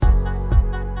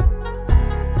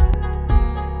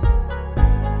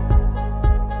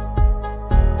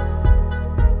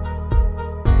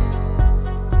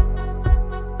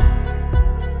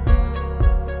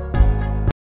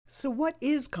what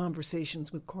is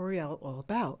Conversations with Coriel all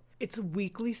about? It's a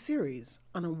weekly series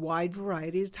on a wide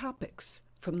variety of topics,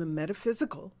 from the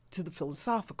metaphysical to the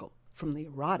philosophical, from the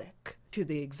erotic to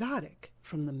the exotic,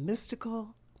 from the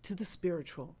mystical to the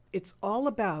spiritual. It's all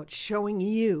about showing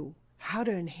you how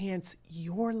to enhance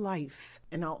your life.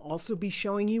 And I'll also be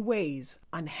showing you ways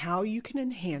on how you can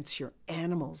enhance your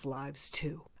animals' lives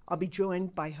too. I'll be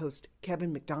joined by host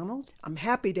Kevin McDonald. I'm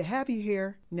happy to have you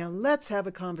here. Now let's have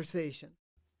a conversation.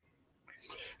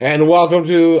 And welcome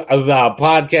to the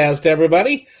podcast,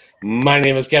 everybody. My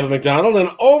name is Kevin McDonald,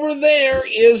 and over there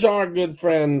is our good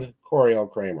friend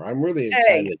Coriel Kramer. I'm really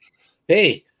excited.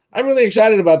 Hey, I'm really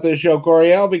excited about this show,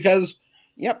 Coriel, because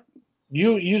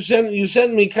you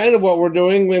sent me kind of what we're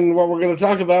doing and what we're going to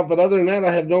talk about, but other than that,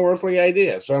 I have no earthly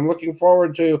idea. So I'm looking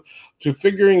forward to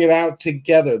figuring it out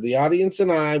together. The audience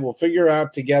and I will figure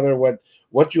out together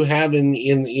what you have in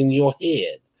your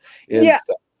head.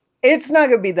 It's not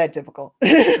going to be that difficult.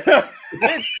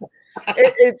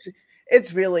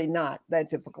 It's really not that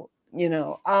difficult. You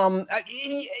know,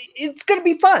 it's going to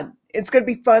be fun. It's going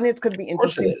to be fun. It's going to be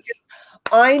interesting.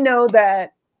 I know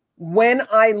that when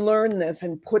I learned this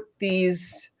and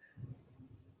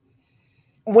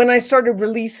when I started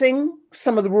releasing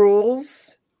some of the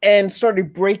rules and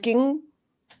started breaking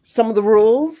some of the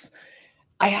rules,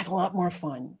 I had a lot more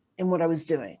fun in what I was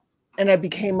doing. And I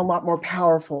became a lot more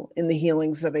powerful in the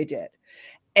healings that I did.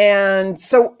 And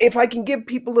so if I can give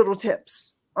people little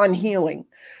tips on healing.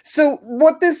 So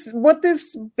what this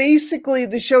basically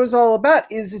the show is all about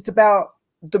is it's about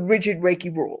the rigid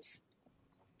Reiki rules.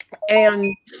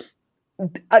 And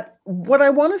what I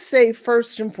want to say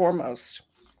first and foremost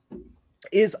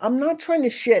is I'm not trying to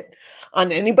shit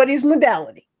on anybody's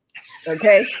modality.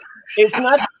 Okay. It's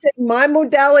not that my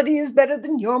modality is better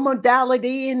than your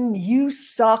modality and you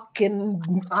suck and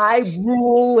I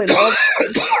rule and all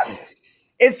that.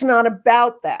 It's not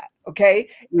about that. Okay.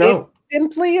 No. It's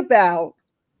simply about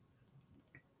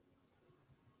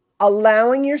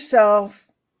allowing yourself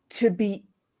to be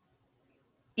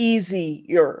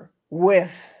easier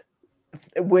with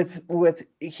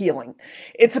healing.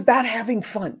 It's about having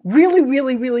fun. Really,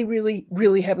 really, really, really,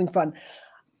 really having fun.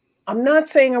 I'm not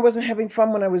saying I wasn't having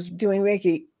fun when I was doing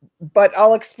Reiki, but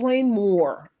I'll explain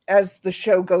more as the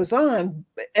show goes on.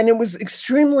 And it was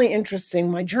extremely interesting,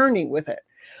 my journey with it.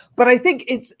 But I think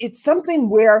it's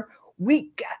something where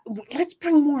let's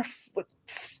bring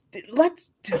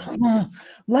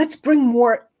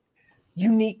more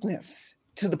uniqueness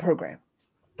to the program.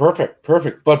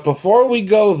 Perfect. But before we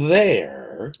go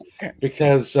there,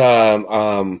 because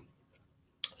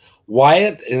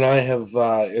Wyatt and I have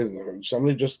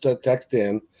somebody just texted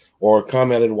in or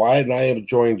commented. Wyatt and I have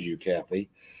joined you, Kathy,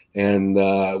 and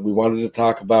we wanted to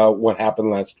talk about what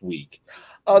happened last week.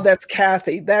 Oh, that's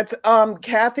Kathy. That's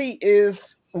Kathy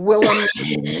is Willem.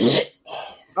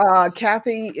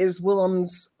 Kathy is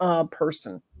Willem's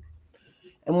person,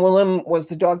 and Willem was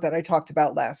the dog that I talked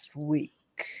about last week,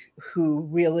 who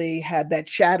really had that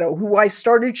shadow, who I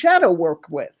started shadow work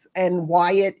with, and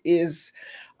Wyatt is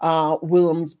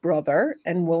Willem's brother,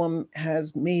 and Willem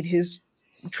has made his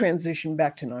transition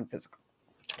back to non-physical.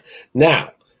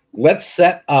 Now, let's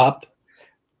set up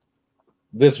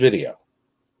this video.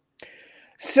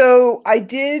 So I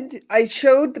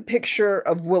showed the picture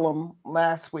of Willem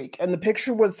last week, and the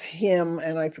picture was him,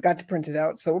 and I forgot to print it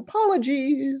out. So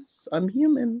apologies, I'm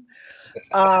human.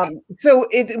 So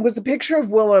it was a picture of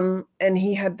Willem, and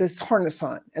he had this harness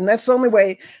on, and that's the only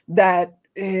way that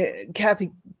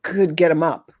Kathy could get him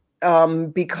up,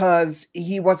 because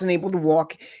he wasn't able to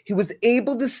walk. He was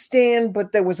able to stand,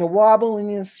 but there was a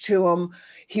wobbliness to him.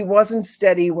 He wasn't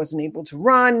steady, wasn't able to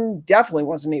run, definitely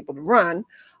wasn't able to run,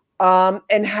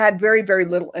 and had very, very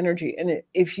little energy. And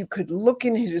if you could look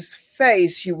in his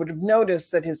face, you would have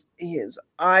noticed that his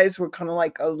eyes were kind of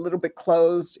like a little bit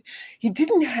closed. He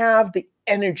didn't have the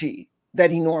energy that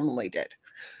he normally did.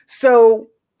 So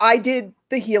I did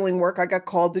the healing work. I got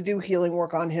called to do healing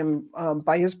work on him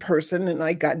by his person, and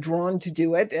I got drawn to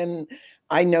do it. And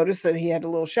I noticed that he had a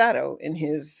little shadow in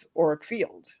his auric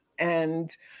field.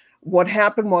 And what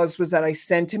happened was that I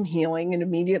sent him healing, and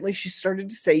immediately she started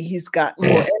to say he's got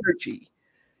more energy.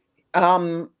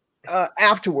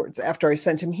 Afterwards, after I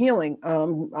sent him healing,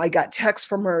 I got texts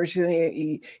from her.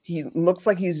 He looks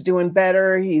like he's doing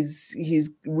better. He's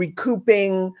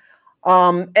recouping.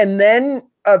 And then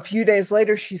a few days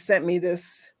later, she sent me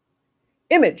this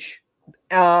image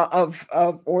of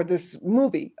this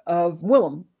movie of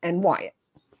Willem and Wyatt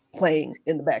playing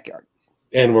in the backyard.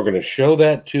 And we're going to show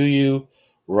that to you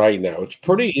right now. It's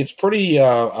pretty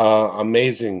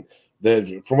amazing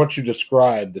from what you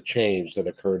described, the change that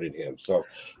occurred in him. So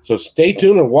stay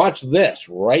tuned and watch this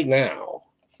right now.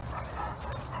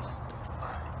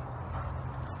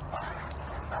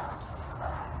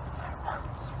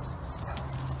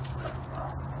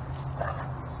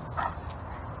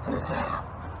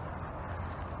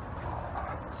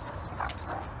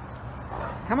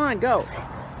 Come on, go.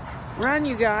 Run,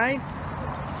 you guys.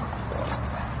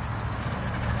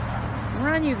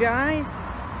 Run, you guys.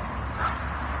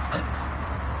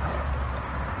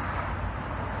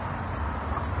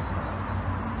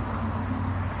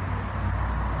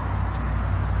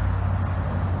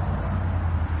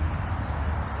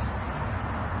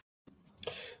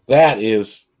 That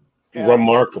is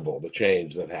remarkable, the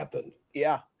change that happened.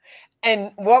 Yeah.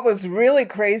 And what was really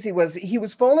crazy was he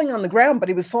was falling on the ground, but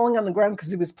he was falling on the ground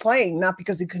because he was playing, not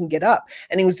because he couldn't get up.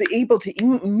 And he was able to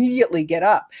immediately get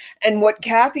up. And what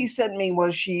Kathy sent me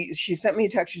was she sent me a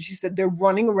text and she said, they're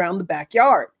running around the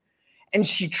backyard. And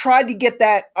she tried to get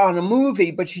that on a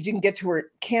movie, but she didn't get to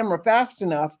her camera fast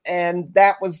enough. And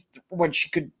that was what she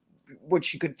could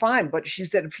find. But she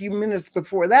said a few minutes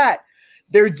before that,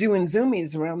 they're doing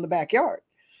zoomies around the backyard.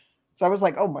 So I was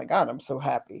like, oh my God, I'm so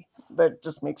happy. That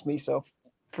just makes me so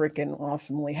freaking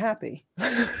awesomely happy.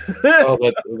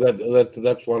 Oh,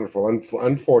 that's wonderful.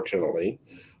 Unfortunately,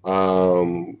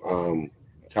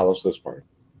 tell us this part.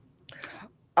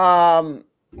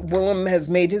 Willem has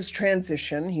made his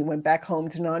transition. He went back home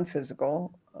to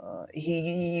non-physical.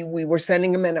 We were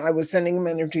sending him, and I was sending him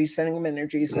energy,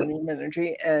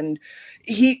 and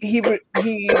he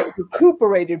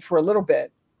recuperated for a little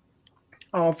bit,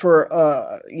 for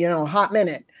a hot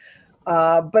minute,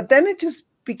 but then it just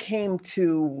became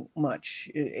too much.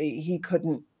 It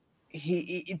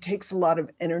takes a lot of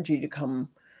energy to come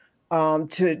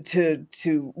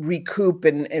to recoup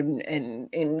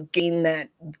and gain that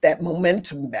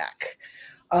momentum back,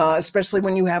 especially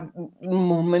when you have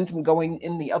momentum going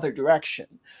in the other direction.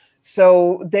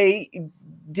 So they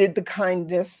did the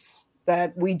kindness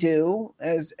that we do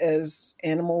as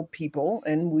animal people,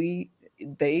 and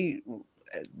they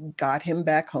got him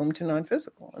back home to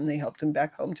non-physical, and they helped him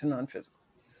back home to non-physical.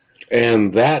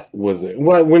 And that was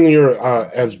when you're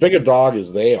as big a dog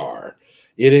as they are,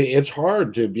 it's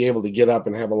hard to be able to get up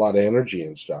and have a lot of energy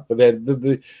and stuff. But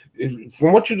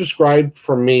from what you described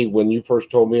for me when you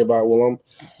first told me about Willem,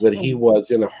 that he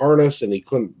was in a harness and he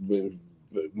couldn't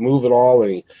move at all,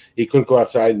 and he couldn't go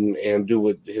outside and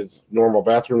do his normal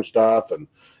bathroom stuff and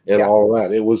all of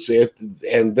that.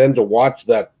 And then to watch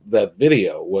that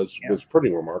video was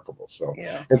pretty remarkable. So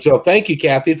and so thank you,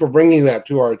 Kathy, for bringing that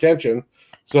to our attention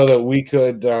so that we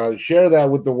could share that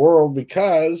with the world,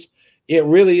 because it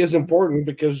really is important,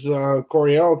 because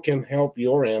Coriel can help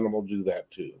your animal do that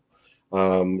too.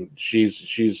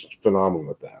 She's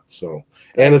phenomenal at that. So,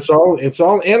 and it's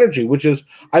all energy, which is,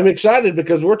 I'm excited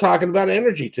because we're talking about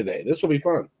energy today. This will be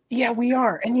fun. Yeah, we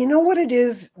are. And you know what it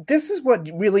is? This is what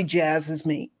really jazzes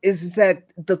me, is that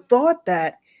the thought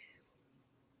that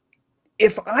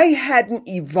if I hadn't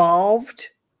evolved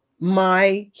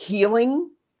my healing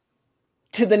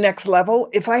to the next level,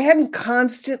 if I hadn't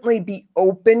constantly be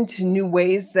open to new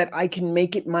ways that I can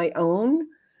make it my own,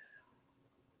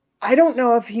 I don't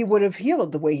know if he would have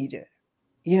healed the way he did,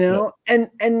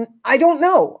 and I don't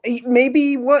know,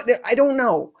 maybe I don't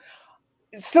know.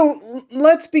 So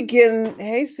let's begin.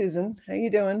 Hey, Susan, how you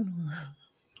doing?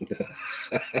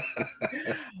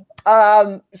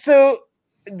 Susan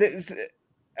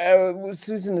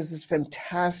is this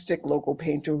fantastic local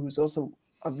painter who's also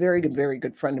a very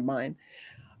good friend of mine,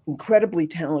 incredibly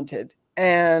talented.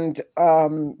 And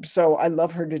so I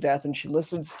love her to death, and she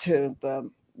listens to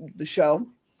the show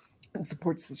and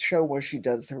supports the show where she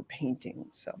does her painting.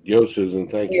 So yo, Susan,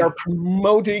 thank you. We are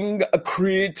promoting a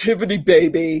creativity,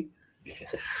 baby.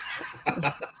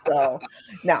 So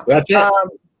now that's it.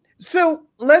 So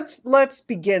let's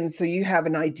begin, so you have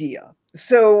an idea.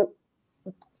 So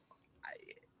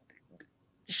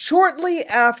shortly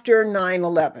after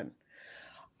 9/11,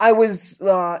 I was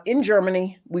in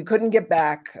Germany. We couldn't get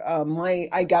back.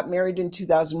 I got married in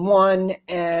 2001,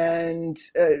 and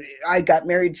I got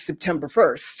married September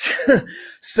 1st.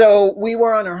 So we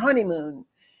were on our honeymoon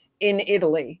in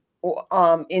Italy,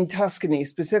 in Tuscany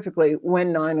specifically,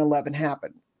 when 9/11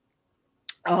 happened.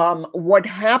 What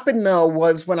happened, though,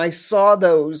 was when I saw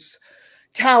those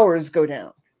towers go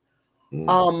down,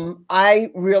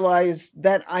 I realized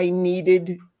that I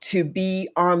needed to be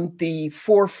on the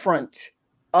forefront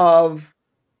of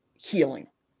healing,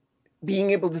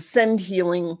 being able to send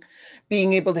healing,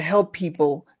 being able to help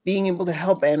people, being able to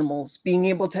help animals, being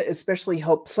able to especially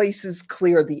help places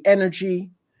clear the energy.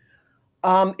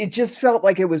 It just felt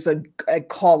like it was a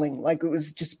calling, like it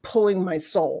was just pulling my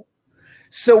soul.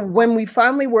 So when we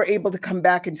finally were able to come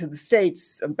back into the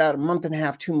States about a month and a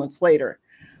half, 2 months later,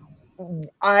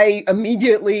 I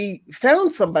immediately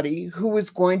found somebody who was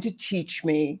going to teach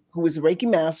me, who was a Reiki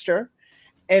master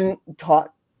and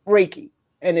taught Reiki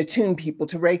and attuned people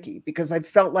to Reiki, because I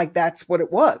felt like that's what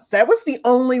it was. That was the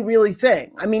only really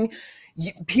thing. I mean,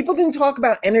 people didn't talk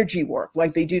about energy work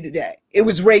like they do today. It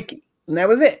was Reiki, and that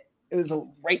was it. It was a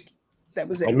Reiki. That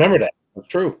was it. I remember that. That's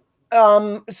true.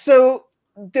 So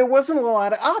there wasn't a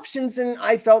lot of options, and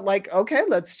I felt like, okay,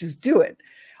 let's just do it.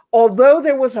 Although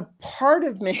there was a part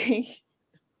of me,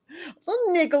 a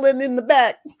niggling in the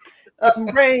back of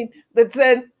my brain that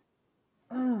said,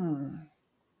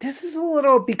 this is a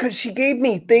little, because she gave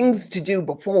me things to do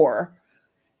before,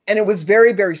 and it was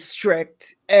very, very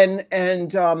strict. And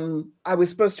I was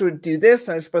supposed to do this,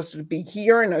 and I was supposed to be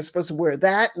here, and I was supposed to wear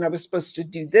that, and I was supposed to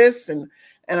do this. And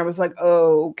I was like,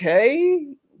 okay,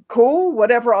 cool,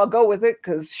 whatever, I'll go with it,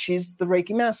 because she's the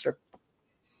Reiki master.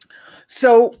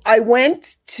 So I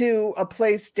went to a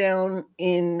place down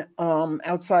in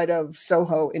outside of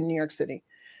Soho in New York City,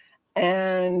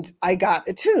 and I got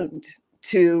attuned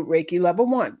to Reiki level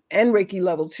 1 and Reiki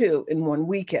level 2 in one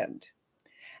weekend.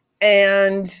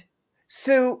 And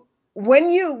so when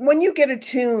you get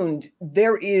attuned,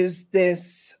 there is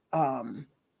this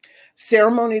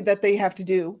ceremony that they have to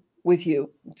do with you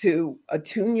to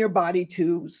attune your body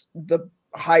to the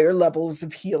higher levels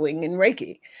of healing in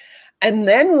Reiki. And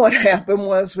then what happened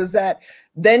was that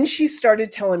then she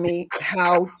started telling me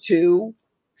how to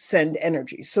send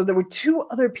energy. So there were 2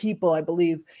 other people, I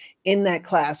believe, in that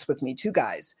class with me, 2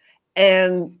 guys.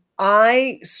 And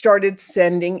I started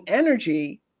sending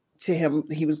energy to him.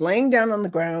 He was laying down on the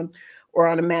ground or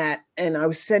on a mat, and I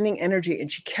was sending energy,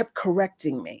 and she kept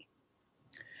correcting me.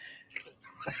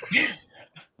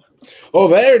 Oh,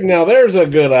 there's a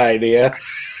good idea.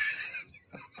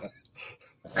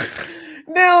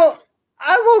 Now,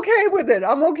 I'm okay with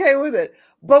it.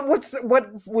 But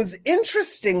what was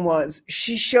interesting was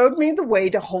she showed me the way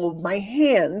to hold my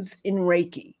hands in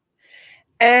Reiki.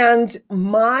 And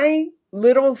my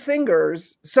little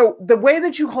fingers, so the way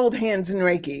that you hold hands in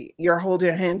Reiki, you're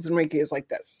holding hands in Reiki is like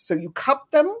this. So you cup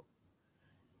them,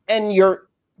 and you're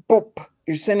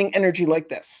sending energy like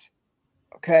this.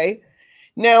 Okay.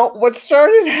 Now, what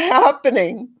started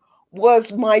happening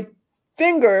was my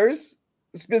fingers,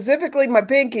 specifically my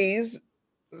pinkies,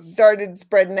 started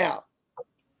spreading out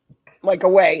like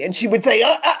away. And she would say,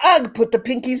 put the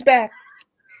pinkies back.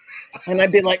 And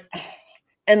I'd be like,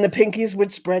 and the pinkies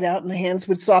would spread out and the hands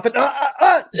would soften. Don't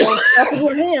soften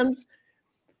your hands.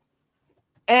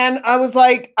 And I was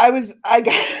like, I was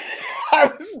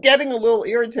getting a little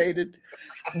irritated.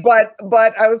 But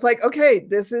I was like, okay,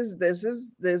 this is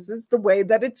the way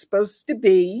that it's supposed to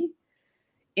be.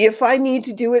 If I need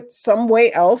to do it some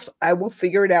way else, I will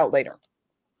figure it out later.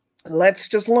 Let's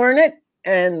just learn it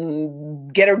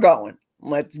and get her going.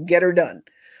 Let's get her done.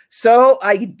 So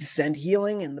I sent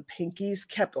healing, and the pinkies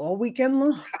kept all weekend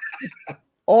long.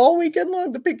 All weekend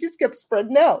long, the pinkies kept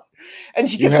spreading out. And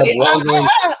she kept saying, You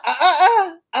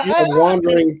had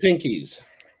wandering pinkies.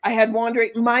 I had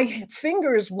wandering. My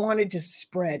fingers wanted to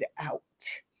spread out.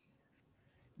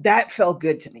 That felt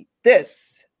good to me.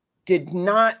 This did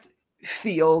not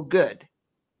feel good.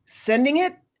 Sending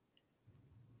it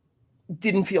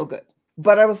didn't feel good.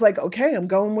 But I was like, okay, I'm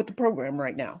going with the program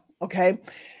right now. Okay.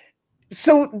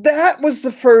 So that was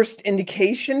the first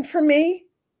indication for me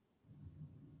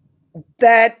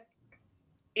that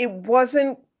it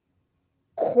wasn't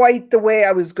quite the way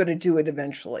I was going to do it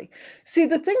eventually. See,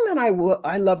 the thing that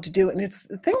I love to do, and it's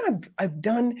the thing I've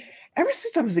done ever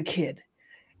since I was a kid,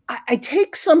 I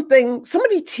take something,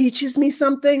 somebody teaches me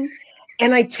something,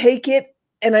 and I take it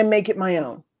and I make it my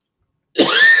own.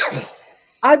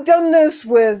 I've done this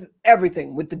with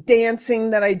everything, with the dancing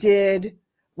that I did,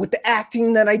 with the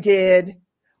acting that I did,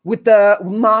 with the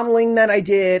modeling that I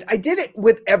did. I did it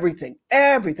with everything.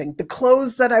 The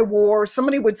clothes that I wore.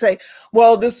 Somebody would say,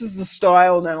 well, this is the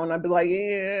style now. And I'd be like,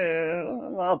 yeah,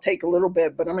 I'll take a little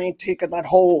bit, but I ain't taking that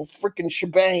whole freaking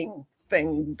shebang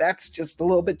thing. That's just a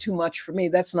little bit too much for me.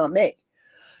 That's not me.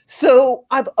 So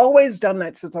I've always done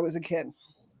that since I was a kid.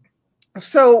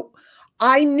 So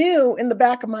I knew in the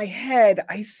back of my head,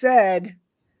 I said,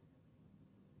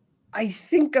 I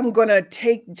think I'm going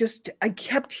to I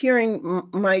kept hearing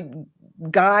my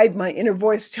guide, my inner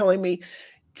voice telling me,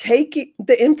 take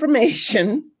the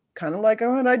information, kind of like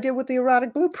what I did with the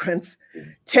erotic blueprints,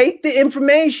 take the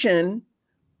information,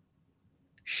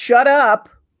 shut up,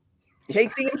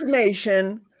 take the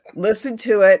information, listen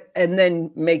to it, and then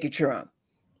make it your own.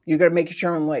 You're going to make it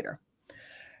your own later.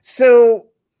 So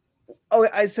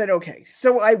I said, okay.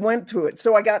 So I went through it.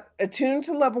 So I got attuned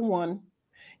to level 1.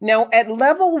 Now at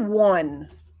level 1,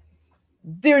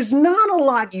 there's not a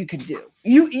lot you could do.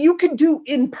 You could do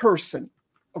in person.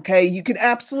 Okay. You could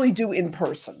absolutely do in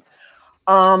person.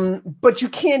 But you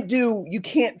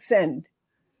can't send.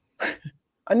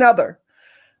 Another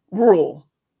rule.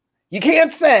 You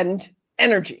can't send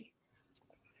energy.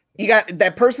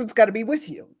 That person's got to be with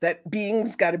you. That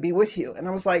being's got to be with you. And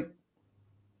I was like,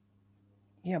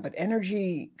 yeah, but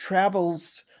energy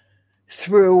travels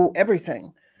through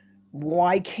everything.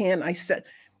 Why can't I send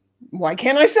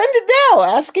it now?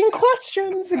 Asking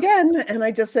questions again. And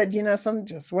I just said,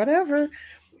 just whatever.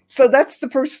 So that's the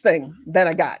first thing that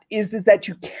I got is that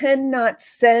you cannot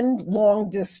send long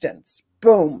distance.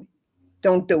 Boom.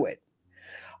 Don't do it.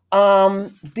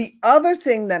 The other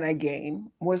thing that I gained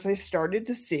was I started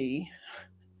to see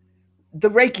the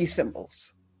Reiki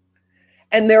symbols.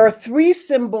 And there are 3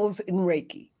 symbols in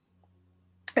Reiki.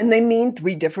 And they mean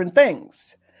 3 different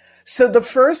things. So the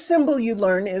first symbol you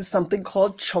learn is something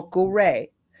called Chokurei.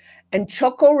 And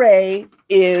Chokurei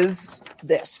is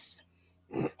this.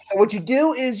 So what you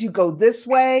do is you go this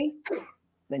way,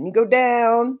 then you go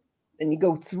down, then you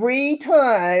go 3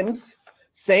 times,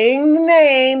 saying the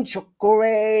name,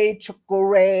 Chokurei,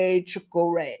 Chokurei,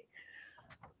 Chokurei.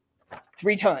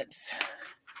 3 times.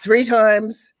 3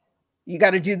 times, you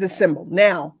got to do the symbol.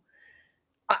 Now,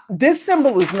 this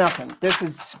symbol is nothing. This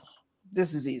is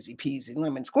easy peasy,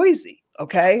 lemon squeezy,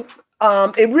 okay?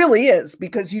 It really is,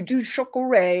 because you do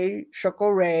Chokurei,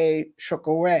 Chokurei,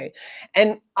 Chokurei.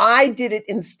 And I did it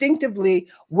instinctively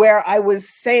where I was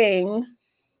saying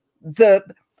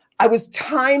I was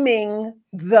timing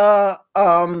the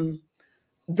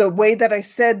way that I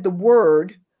said the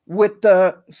word with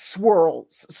the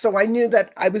swirls. So I knew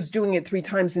that I was doing it 3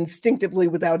 times instinctively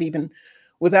without even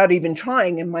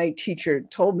trying. And my teacher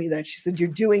told me that. She said, "You're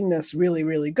doing this really,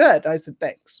 really good." I said,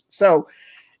 "Thanks." So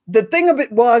the thing of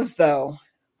it was, though,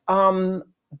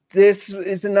 this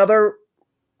is another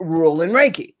rule in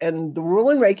Reiki. And the rule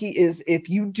in Reiki is if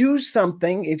you do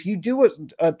something, if you do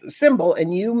a symbol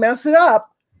and you mess it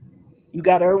up, you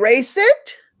got to erase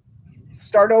it,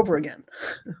 start over again.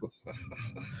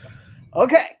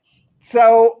 Okay.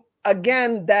 So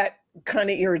again, that kind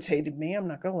of irritated me. I'm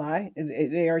not going to lie.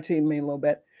 It irritated me a little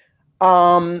bit.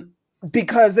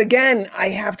 Because again, I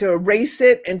have to erase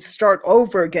it and start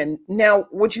over again. Now,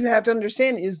 what you have to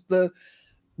understand is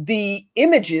the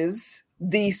images,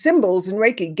 the symbols in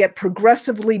Reiki get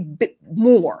progressively bit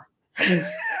more.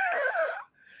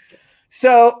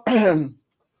 So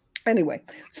anyway,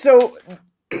 so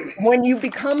when you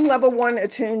become level 1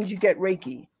 attuned, you get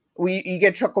Reiki. You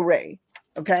get Chokurei.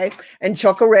 Okay. And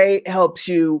Chokurei helps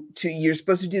you're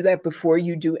supposed to do that before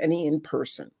you do any in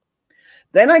person.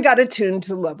 Then I got attuned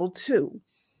to level 2.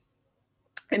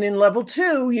 And in level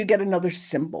 2, you get another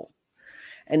symbol.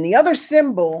 And the other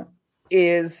symbol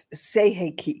is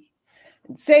Seiheki.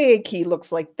 And Seiheki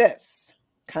looks like this.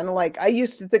 Kind of like, I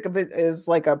used to think of it as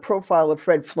like a profile of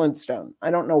Fred Flintstone.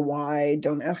 I don't know why.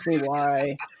 Don't ask me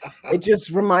why. It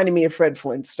just reminded me of Fred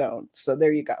Flintstone. So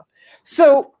there you go.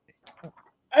 So,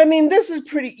 I mean, this is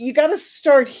pretty, you got to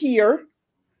start here.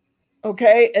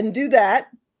 Okay. And do that.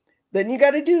 Then you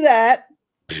got to do that.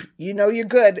 You're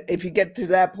good if you get to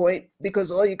that point,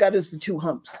 because all you got is the 2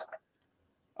 humps.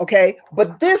 Okay.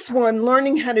 But this one,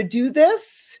 learning how to do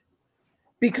this,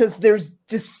 because there's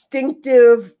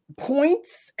distinctive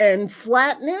points and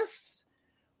flatness,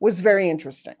 was very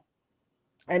interesting.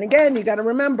 And again, you got to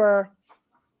remember,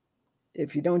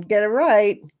 if you don't get it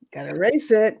right, you got to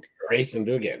erase it. Erase and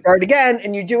do again. Start again.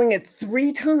 And you're doing it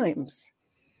 3 times.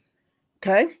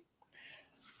 Okay.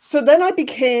 So then I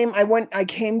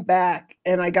came back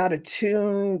and I got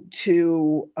attuned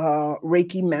to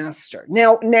Reiki Master.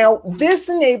 Now this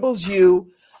enables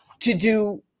you to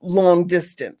do long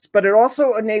distance, but it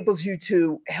also enables you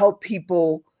to help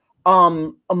people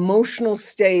emotional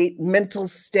state, mental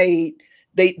state.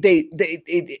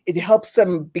 It helps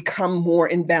them become more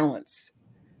in balance,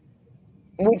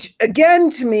 which again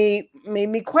to me made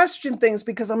me question things,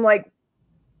 because I'm like,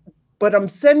 but I'm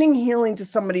sending healing to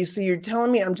somebody. So you're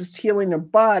telling me I'm just healing their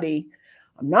body.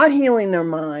 I'm not healing their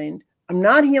mind. I'm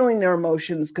not healing their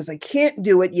emotions, because I can't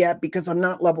do it yet because I'm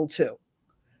not level 2.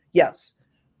 Yes.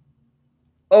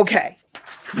 Okay.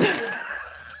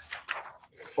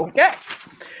 Okay.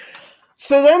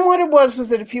 So then what it was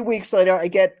that a few weeks later, I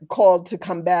get called to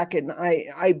come back, and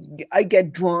I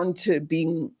get drawn to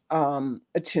being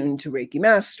attuned to Reiki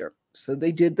Master. So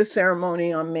they did the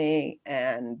ceremony on me,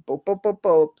 and boop, boop, boop,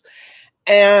 boop.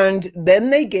 And then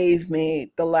they gave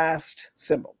me the last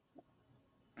symbol.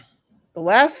 The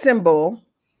last symbol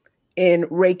in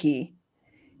Reiki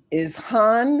is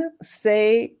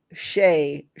Hansei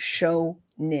Shei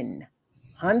Shonin.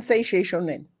 Hansei Shei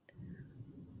Shonin.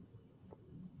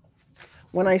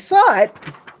 When I saw it,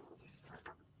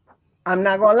 I'm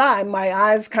not going to lie, my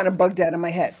eyes kind of bugged out of my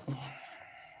head.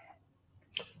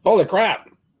 Holy crap.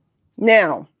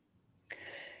 Now,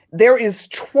 there is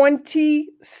 20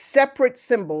 separate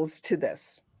symbols to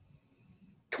this.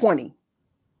 20.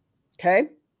 Okay?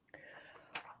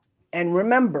 And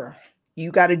remember,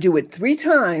 you got to do it 3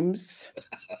 times.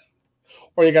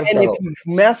 Or you got to start over. If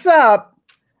you mess up,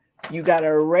 you got to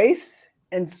erase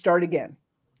and start again.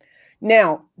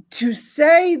 Now, to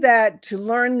say that to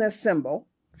learn this symbol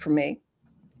for me,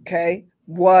 okay,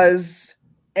 was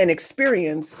an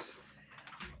experience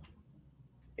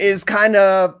is kind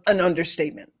of an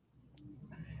understatement.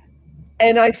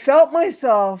 And I felt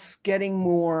myself getting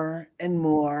more and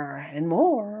more and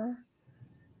more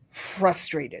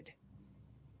frustrated.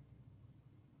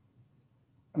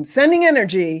 I'm sending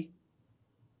energy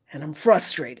and I'm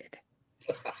frustrated.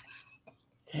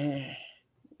 I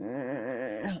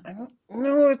don't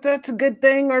know if that's a good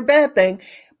thing or a bad thing.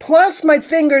 Plus my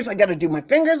fingers, I got to do my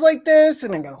fingers like this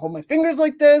and I got to hold my fingers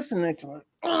like this and it's like,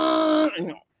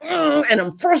 and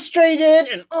I'm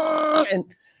frustrated and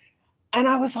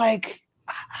I was like,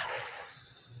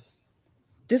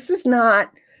 this is not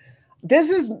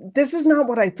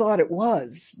what I thought it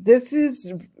was. This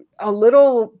is a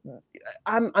little,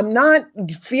 I'm not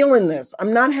feeling this.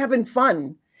 I'm not having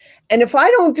fun. And if I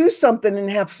don't do something and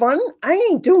have fun, I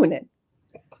ain't doing it.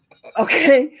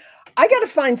 Okay. I got to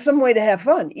find some way to have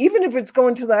fun. Even if it's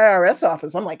going to the IRS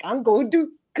office, I'm like, I'm going to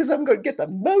get the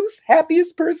most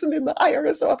happiest person in the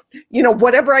IRS office,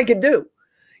 whatever I can do,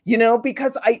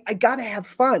 because I got to have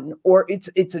fun, or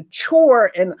it's a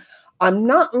chore and I'm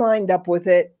not lined up with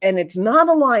it and it's not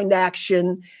aligned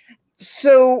action.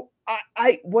 So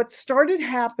what started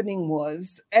happening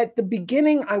was at the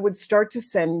beginning, I would start to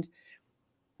send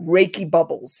Reiki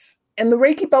bubbles, and the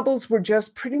Reiki bubbles were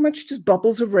just pretty much just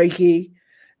bubbles of Reiki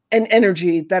and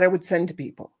energy that I would send to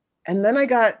people. And then I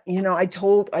got,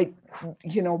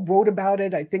 wrote about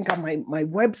it. I think on my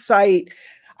website,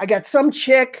 I got some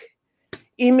chick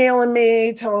emailing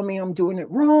me, telling me I'm doing it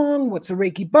wrong. What's a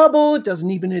Reiki bubble? It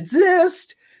doesn't even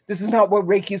exist. This is not what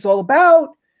Reiki is all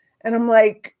about. And I'm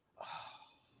like,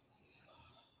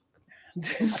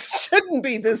 this shouldn't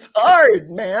be this hard,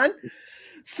 man.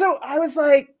 So I was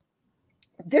like,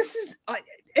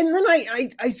 and then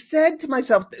I said to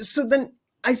myself,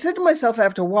 I said to myself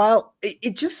after a while, I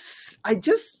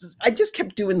just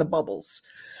kept doing the bubbles.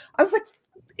 I was like,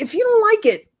 if you don't like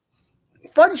it,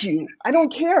 fudge you. I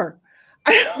don't care.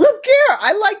 I don't care.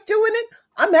 I like doing it.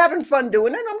 I'm having fun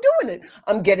doing it. I'm doing it.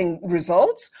 I'm getting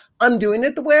results. I'm doing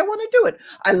it the way I want to do it.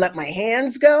 I let my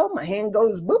hands go. My hand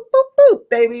goes boop, boop, boop,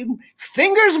 baby.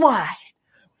 Fingers wide.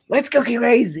 Let's go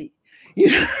crazy.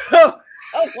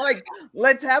 I'm like,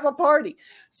 let's have a party.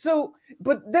 So,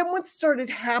 but then what started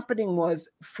happening was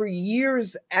for a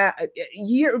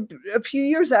few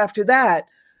years after that,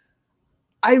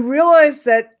 I realized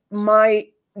that my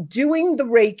doing the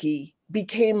Reiki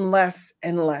became less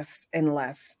and less and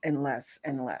less and less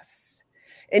and less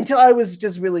until I was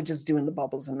just really just doing the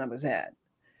bubbles and that was it.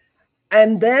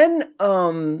 And then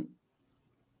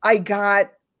I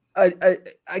got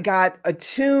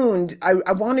attuned.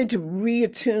 I wanted to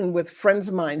reattune with friends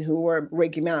of mine who were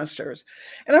Reiki masters.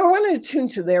 And I wanted to tune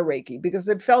to their Reiki because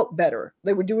it felt better.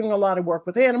 They were doing a lot of work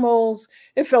with animals.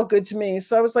 It felt good to me.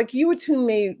 So I was like, reattune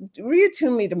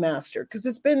me to master, because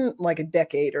it's been like a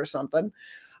decade or something.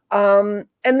 And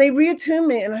they reattuned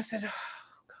me and I said, oh, God,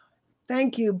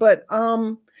 thank you. But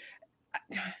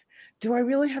do I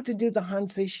really have to do the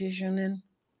Hansei Shonin?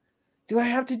 Do I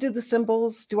have to do the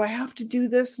symbols? Do I have to do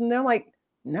this? And they're like,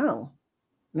 no.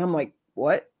 And I'm like,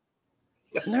 what?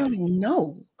 And they're like,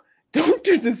 no, don't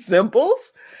do the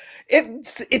symbols.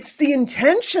 It's the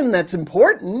intention that's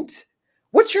important.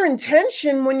 What's your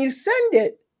intention when you send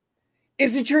it?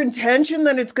 Is it your intention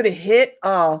that it's going to hit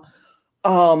and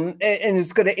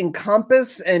it's going to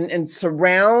encompass and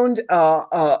surround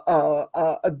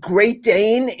a Great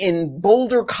Dane in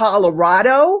Boulder,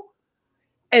 Colorado,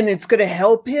 and it's going to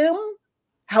help him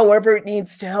however it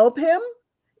needs to help him?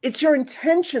 It's your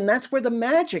intention. That's where the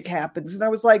magic happens. And I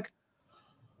was like,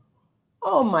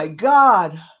 oh my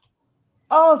God.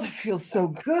 Oh, that feels so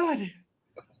good.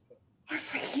 I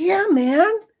was like, yeah,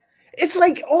 man. It's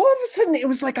like all of a sudden, it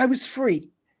was like I was free.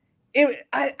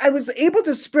 I was able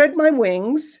to spread my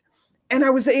wings and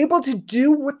I was able to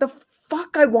do what the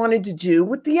fuck I wanted to do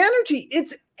with the energy.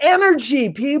 It's energy,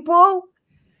 people.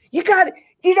 You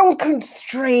don't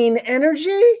constrain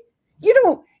energy.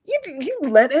 You You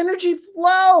let energy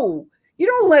flow. You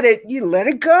don't let it, you let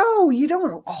it go. You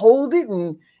don't hold it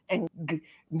and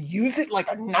use it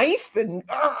like a knife and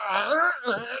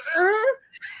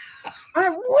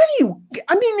what do you,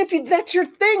 I mean, that's your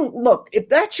thing, look, if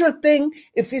that's your thing,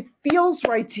 if it feels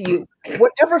right to you,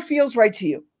 whatever feels right to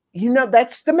you,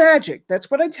 that's the magic.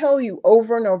 That's what I tell you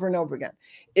over and over and over again.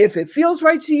 If it feels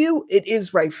right to you, it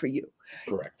is right for you.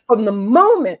 Correct. From the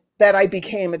moment that I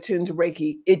became attuned to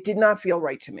Reiki, it did not feel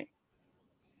right to me.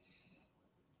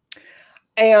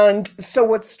 And so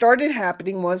what started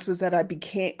happening was that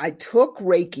I took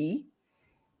Reiki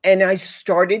and I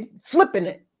started flipping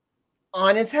it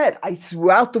on its head. I threw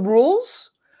out the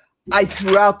rules. I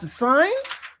threw out the signs.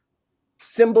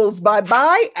 Symbols,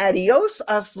 bye-bye. Adios.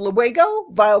 Hasta luego.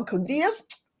 Vaya con Dios.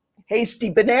 Hasty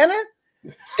banana.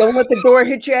 Don't let the door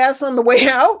hit your ass on the way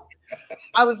out.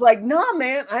 I was like, nah,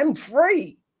 man, I'm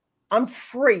free. I'm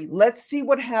free. Let's see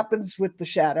what happens with the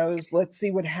shadows. Let's see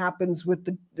what happens with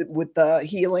the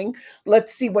healing.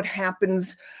 Let's see what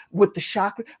happens with the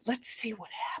chakra. Let's see what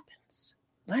happens.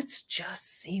 Let's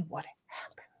just see what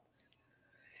happens.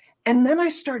 And then I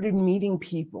started meeting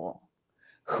people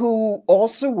who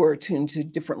also were attuned to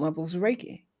different levels of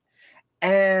Reiki.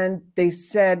 And I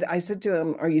said to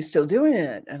them, are you still doing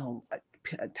it? And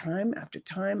time after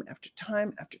time after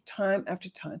time after time after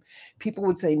time, people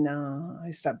would say, no,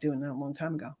 I stopped doing that a long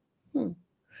time ago.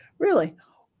 Really?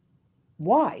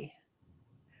 Why?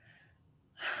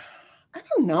 I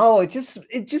don't know. It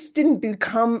just didn't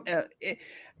become, it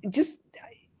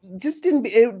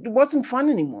wasn't fun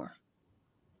anymore.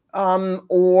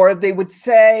 Or they would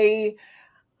say,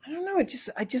 I don't know,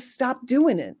 I just stopped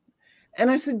doing it.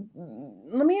 And I said,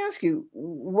 let me ask you,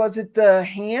 was it the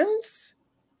hands?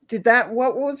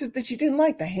 What was it that you didn't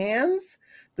like? The hands,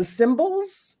 the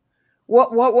symbols?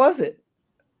 What was it?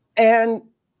 And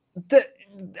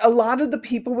a lot of the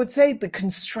people would say the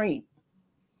constraint.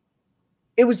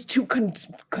 It was too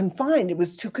confined. It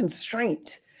was too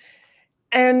constrained.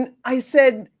 And I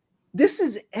said, this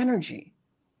is energy.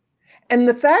 And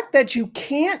the fact that you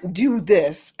can't do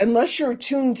this unless you're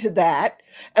attuned to that,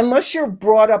 unless you're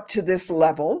brought up to this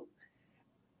level,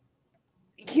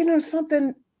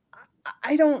 something,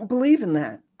 I don't believe in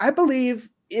that. I believe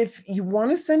if you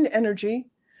want to send energy,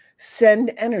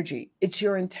 send energy. It's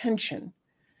your intention.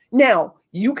 Now,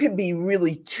 you can be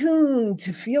really tuned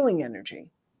to feeling energy,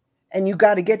 and you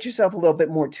got to get yourself a little bit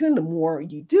more tuned. The more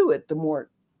you do it, the more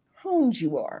honed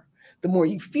you are. The more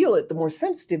you feel it, the more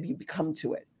sensitive you become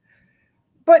to it.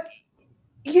 But,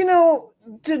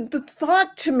 the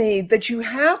thought to me that you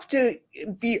have to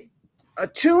be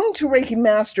attuned to Reiki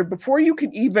Master before you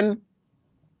can even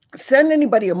send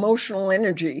anybody emotional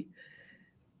energy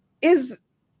is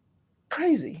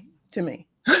crazy to me.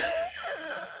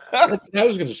 I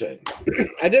was going to say,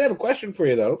 I did have a question for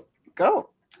you, though. Go.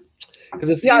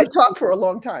 Because I talked for a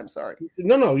long time. Sorry.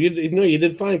 No, you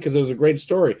did fine because it was a great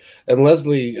story. And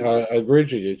Leslie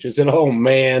agreed with you. She said, "Oh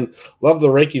man, love the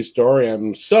Reiki story.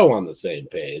 I'm so on the same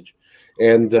page."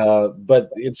 And but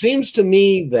it seems to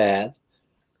me that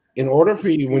in order for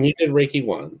you, when you did Reiki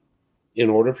 1, in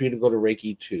order for you to go to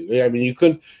Reiki 2, I mean,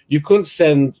 you couldn't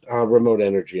send remote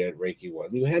energy at Reiki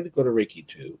 1. You had to go to Reiki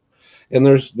 2. And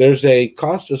there's a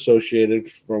cost associated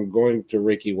from going to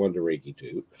Reiki 1 to Reiki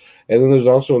 2. And then there's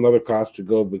also another cost to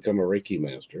go become a Reiki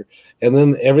master. And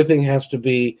then everything has to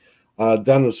be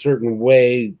done a certain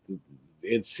way.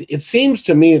 It seems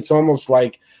to me it's almost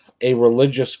like a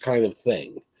religious kind of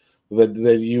thing. That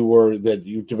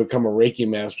you to become a Reiki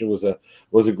master was a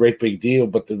great big deal.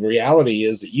 But the reality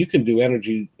is that you can do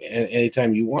energy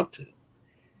anytime you want to.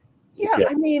 Yeah.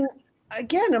 I mean,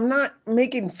 again, I'm not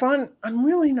making fun. I'm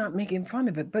really not making fun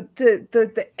of it. But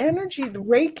the energy, the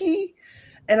Reiki,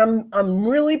 and I'm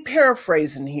really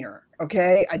paraphrasing here.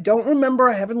 Okay, I don't remember.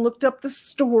 I haven't looked up the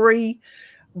story,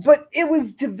 but it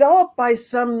was developed by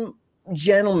some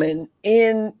gentleman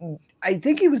in, I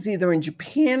think he was either in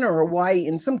Japan or Hawaii,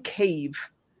 in some cave,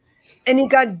 and he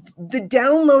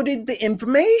downloaded the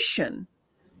information.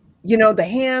 The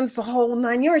hands, the whole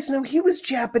 9 yards. No, he was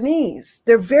Japanese.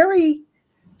 The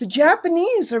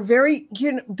Japanese are very,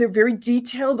 they're very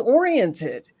detailed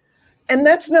oriented, and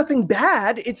that's nothing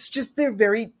bad. It's just they're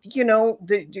very, you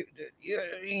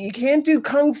can't do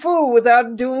kung fu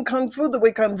without doing kung fu the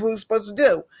way kung fu is supposed to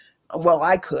do. Well,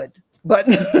 I could, but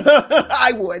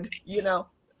I would,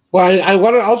 Well, I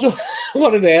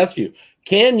wanted to ask you,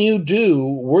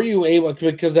 were you able,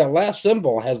 because that last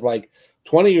symbol has like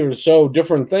 20 or so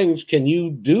different things. Can you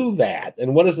do that?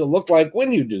 And what does it look like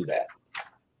when you do that?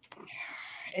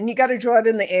 And you got to draw it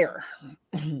in the air.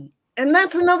 And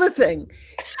that's another thing.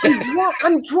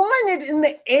 I'm drawing it in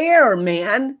the air,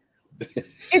 man.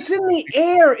 It's in the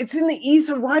air. It's in the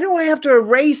ether. Why do I have to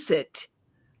erase it?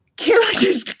 Can't I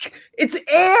just? It's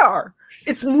air.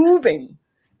 It's moving.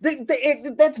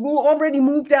 That's already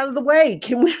moved out of the way.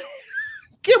 Can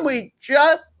we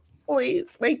just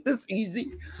please make this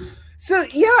easy? So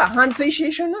yeah, Hansei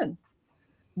Sheishonen.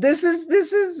 This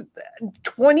is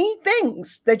 20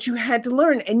 things that you had to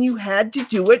learn, and you had to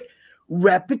do it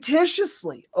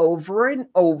repetitiously over and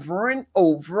over and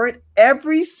over, and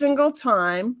every single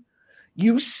time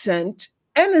you sent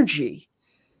energy.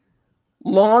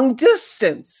 Long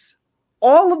distance.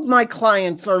 All of my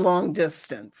clients are long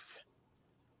distance.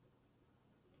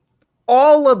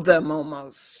 All of them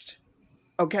almost.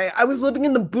 Okay. I was living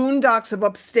in the boondocks of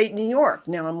upstate New York.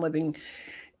 Now I'm living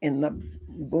in the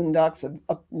boondocks of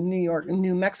New York and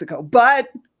New Mexico. But,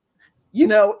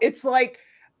 it's like,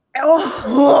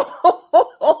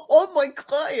 oh, my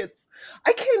clients.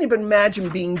 I can't even imagine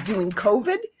doing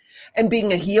COVID and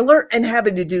being a healer and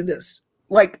having to do this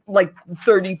like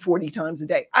 30, 40 times a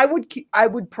day. I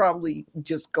would probably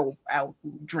just go out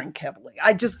and drink heavily.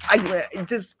 It's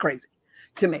just crazy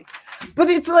to me. But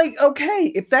it's like,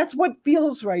 okay, if that's what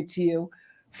feels right to you,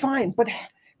 fine. But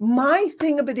my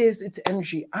thing of it is, it's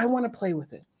energy. I want to play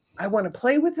with it. I want to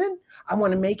play with it. I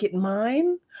want to make it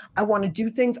mine. I want to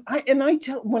do things.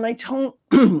 When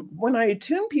I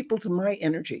attune people to my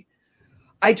energy,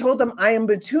 I told them I am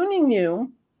attuning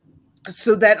you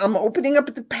so that I'm opening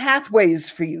up the pathways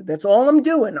for you. That's all I'm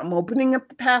doing. I'm opening up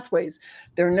the pathways.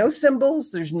 There are no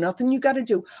symbols. There's nothing you got to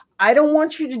do. I don't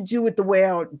want you to do it the way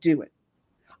I would do it.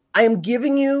 I am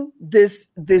giving you this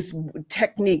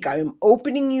technique. I am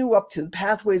opening you up to the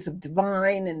pathways of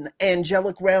divine and the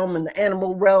angelic realm and the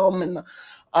animal realm and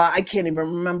I can't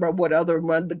even remember what other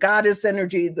one, the goddess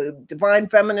energy, the divine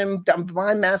feminine,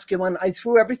 divine masculine. I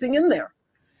threw everything in there.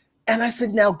 And I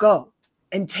said, now go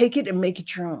and take it and make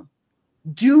it your own.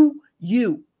 Do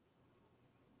you.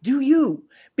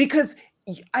 Because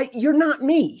you're not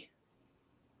me.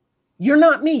 You're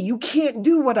not me. You can't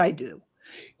do what I do.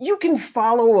 You can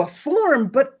follow a form,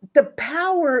 but the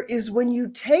power is when you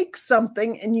take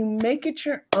something and you make it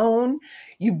your own,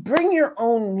 you bring your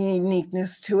own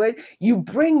uniqueness to it, you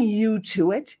bring you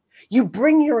to it, you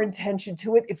bring your intention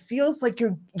to it. It feels like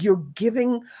you're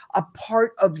giving a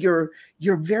part of your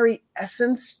very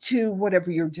essence to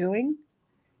whatever you're doing.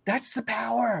 That's the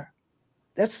power.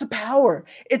 That's the power.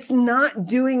 It's not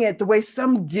doing it the way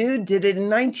some dude did it in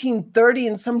 1930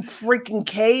 in some freaking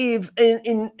cave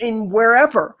in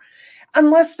wherever.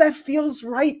 Unless that feels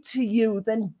right to you,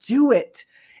 then do it.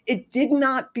 It did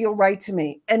not feel right to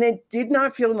me. And it did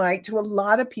not feel right to a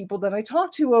lot of people that I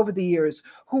talked to over the years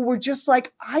who were just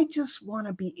like, I just want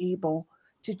to be able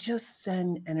to just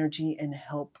send energy and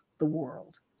help the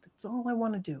world. That's all I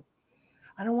want to do.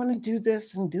 I don't want to do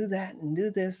this and do that and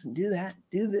do this and do that,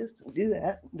 do this and do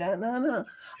that. No.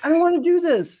 I don't want to do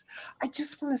this. I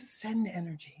just want to send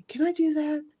energy. Can I do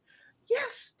that?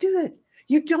 Yes, do it.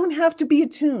 You don't have to be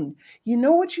attuned. You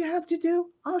know what you have to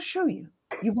do? I'll show you.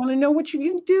 You want to know what you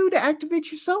can do to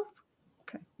activate yourself?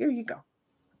 Okay, here you go.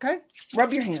 Okay,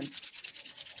 rub your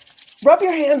hands. Rub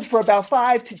your hands for about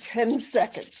 5 to 10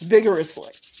 seconds vigorously.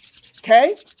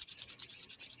 Okay?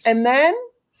 And then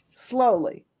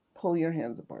slowly pull your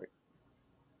hands apart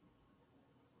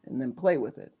and then play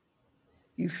with it.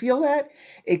 You feel that?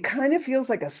 It kind of feels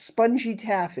like a spongy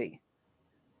taffy.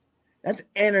 That's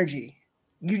energy.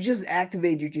 You just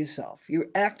activated yourself. You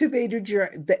activated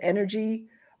the energy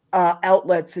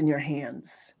outlets in your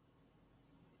hands.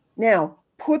 Now,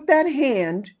 put that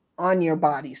hand on your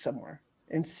body somewhere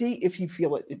and see if you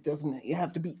feel it. It doesn't, you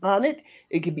have to be on it.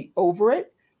 It could be over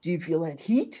it. Do you feel that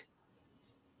heat?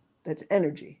 That's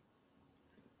energy.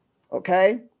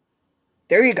 Okay,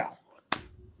 there you go.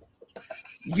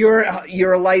 You're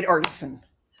a light artisan.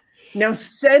 Now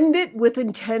send it with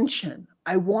intention.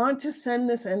 I want to send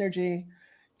this energy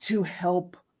to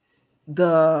help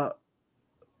the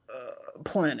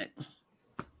planet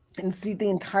and see the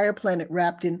entire planet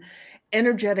wrapped in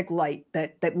energetic light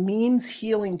that means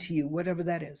healing to you, whatever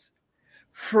that is.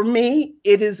 For me,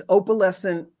 it is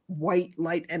opalescent white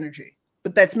light energy,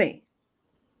 but that's me.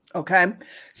 Okay,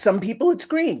 some people it's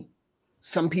green.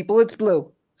 Some people it's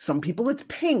blue. Some people it's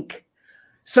pink.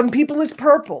 Some people it's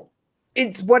purple.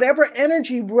 It's whatever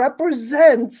energy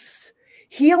represents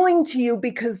healing to you,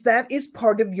 because that is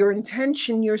part of your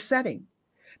intention you're setting.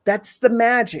 That's the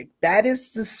magic. That is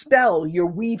the spell you're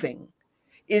weaving,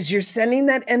 is you're sending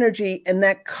that energy, and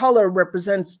that color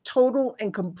represents total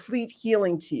and complete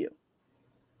healing to you.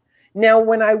 Now,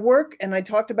 when I work, and I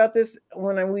talked about this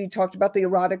when we talked about the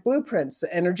erotic blueprints,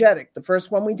 the energetic, the first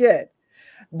one we did,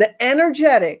 the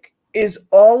energetic is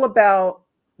all about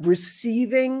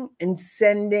receiving and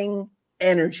sending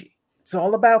energy. It's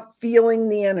all about feeling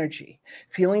the energy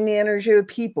of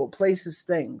people, places,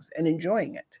 things, and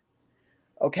enjoying it.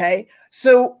 Okay.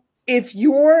 So if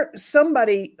you're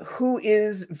somebody who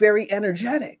is very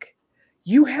energetic,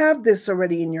 you have this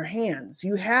already in your hands.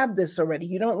 You have this already.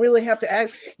 You don't really have to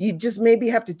act. You just maybe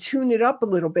have to tune it up a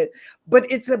little bit.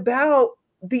 But it's about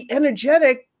the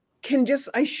energetic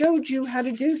I showed you how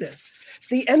to do this.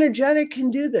 The energetic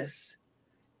can do this.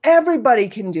 Everybody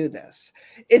can do this.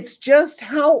 It's just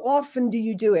how often do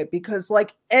you do it? Because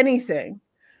like anything,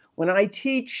 when I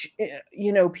teach,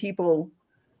 people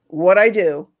what I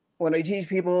do, when I teach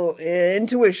people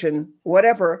intuition,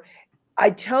 whatever, I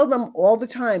tell them all the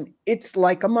time, it's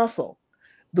like a muscle.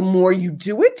 The more you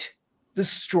do it, the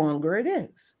stronger it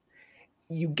is.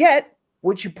 You get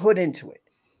what you put into it.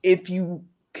 If you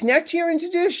connect to your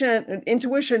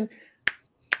intuition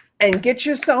and get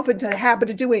yourself into the habit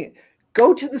of doing it,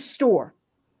 go to the store,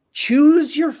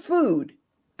 choose your food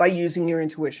by using your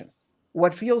intuition.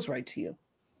 What feels right to you?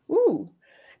 Ooh,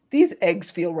 these eggs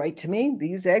feel right to me.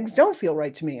 These eggs don't feel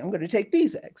right to me. I'm going to take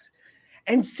these eggs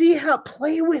and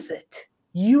play with it.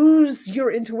 Use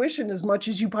your intuition as much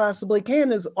as you possibly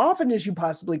can, as often as you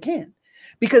possibly can,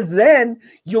 because then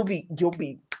you'll be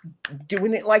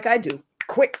doing it like I do,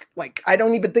 quick. Like I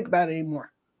don't even think about it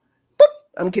anymore. Boop,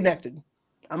 I'm connected.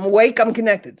 I'm awake. I'm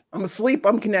connected. I'm asleep.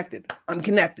 I'm connected. I'm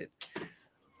connected.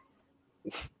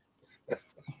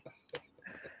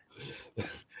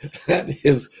 That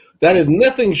is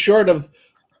nothing short of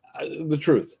the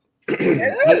truth.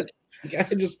 I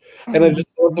just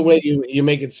love the way you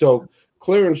make it so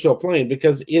clear and so plain,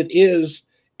 because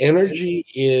energy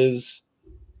is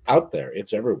out there.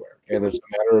 It's everywhere, and it's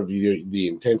a matter of the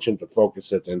intention to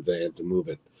focus it and to move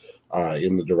it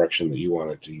in the direction that you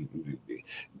want it to be.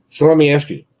 So let me ask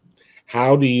you,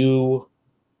 how do you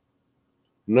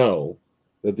know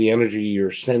that the energy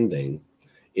you're sending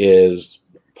is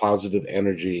positive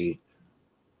energy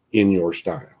in your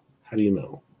style? How do you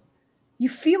know? You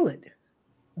feel it.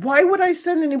 Why would I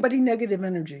send anybody negative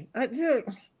energy? I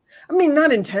mean,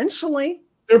 not intentionally.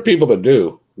 There are people that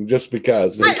do, just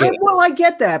because they can't. Well, I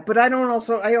get that, but I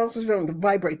also don't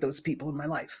vibrate those people in my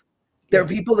life. There are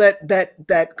people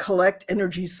that collect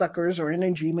energy suckers or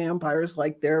energy vampires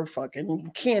like they're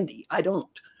fucking candy. I don't.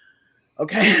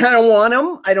 Okay, I don't want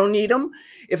them. I don't need them.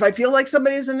 If I feel like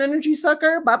somebody's an energy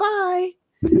sucker, bye-bye.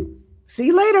 See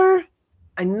you later.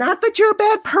 And not that you're a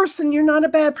bad person. You're not a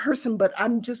bad person, but I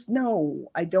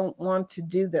don't want to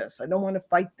do this. I don't want to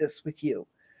fight this with you.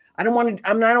 I don't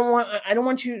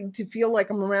want you to feel like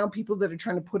I'm around people that are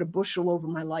trying to put a bushel over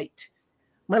my light.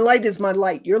 My light is my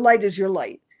light. Your light is your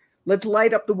light. Let's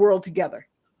light up the world together.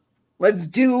 Let's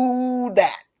do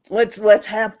that. Let's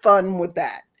have fun with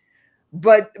that.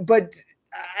 But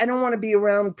I don't want to be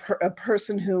around a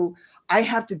person who I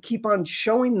have to keep on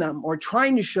showing them or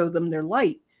trying to show them their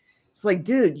light. It's like,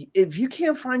 dude, if you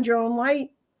can't find your own light,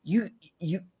 you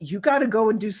got to go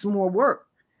and do some more work,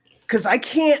 because I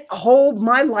can't hold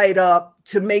my light up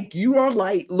to make your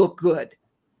light look good.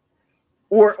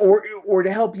 Or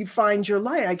to help you find your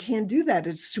light. I can't do that.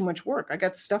 It's too much work. I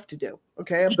got stuff to do.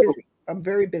 Okay. I'm busy. I'm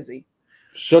very busy.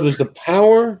 So does the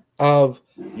power of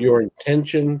your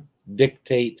intention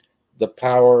dictate the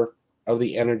power of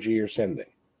the energy you're sending?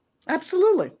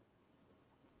 Absolutely.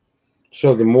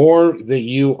 So the more that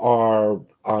you are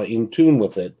in tune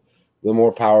with it, the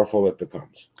more powerful it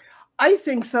becomes. I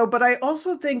think so, but I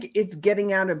also think it's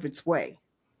getting out of its way.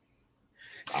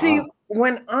 See,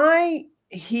 when I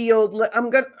healed, I'm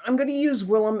going to use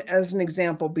Willem as an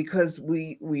example, because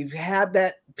we've had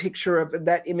that picture of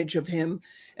that image of him,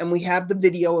 and we have the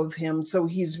video of him, so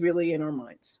he's really in our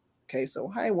minds. Okay, so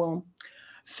hi, Willem.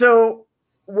 So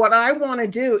what I want to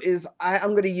do is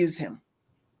I'm going to use him.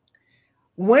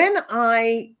 When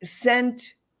I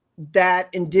sent that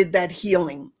and did that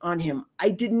healing on him, I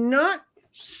did not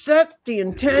set the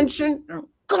intention, I'm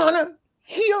gonna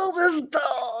heal this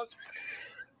dog,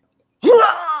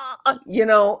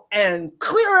 and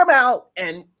clear him out.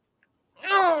 And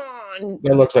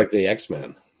that looks like the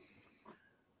X-Men.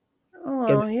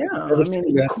 Oh, yeah. I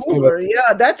mean, cooler.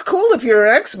 Yeah, that's cool if you're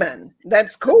an X-Men.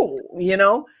 That's cool,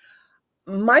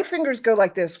 My fingers go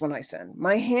like this when I send.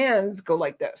 My hands go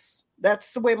like this.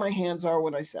 That's the way my hands are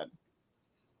when I send.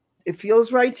 It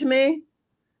feels right to me.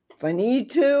 If I need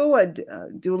to, I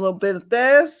do a little bit of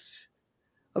this.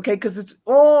 Okay, because it's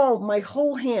all, my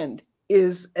whole hand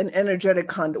is an energetic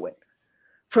conduit.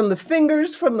 From the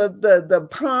fingers, from the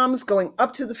palms, going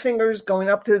up to the fingers, going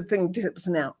up to the fingertips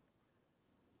and out.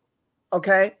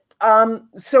 Okay?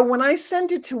 So when I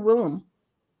sent it to Willem,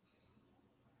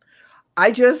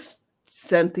 I just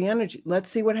sent the energy. Let's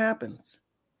see what happens.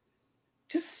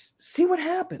 Just see what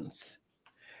happens.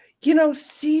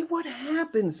 See what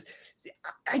happens.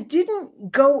 I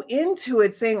didn't go into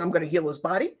it saying I'm going to heal his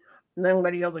body, and then I'm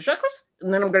going to heal the chakras,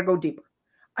 and then I'm going to go deeper.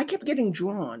 I kept getting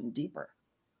drawn deeper.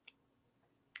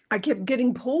 I kept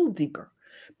getting pulled deeper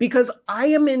because I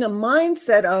am in a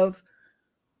mindset of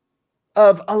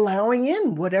allowing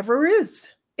in whatever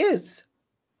is.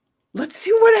 Let's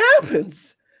see what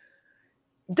happens.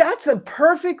 That's a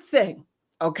perfect thing,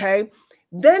 okay?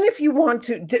 Then if you want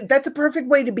to, that's a perfect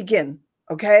way to begin,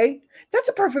 okay? That's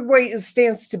a perfect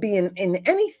stance to be in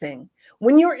anything.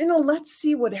 When you're in a let's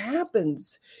see what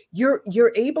happens, you're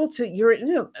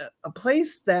in a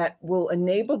place that will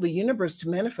enable the universe to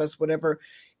manifest whatever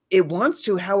it wants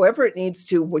to, however it needs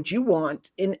to, what you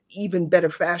want in even better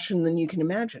fashion than you can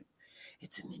imagine.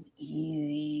 It's in an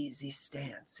easy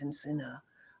stance. It's in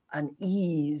an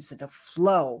ease and a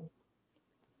flow.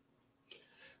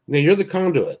 Now you're the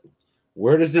conduit.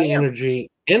 Where does the energy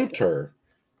enter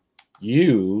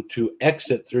you to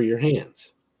exit through your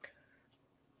hands?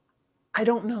 I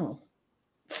don't know.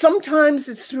 Sometimes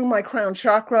it's through my crown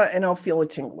chakra and I'll feel a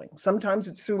tingling. Sometimes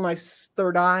it's through my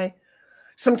third eye.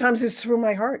 Sometimes it's through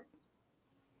my heart.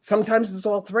 Sometimes it's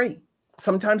all three.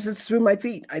 Sometimes it's through my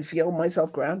feet. I feel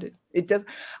myself grounded.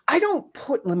 I don't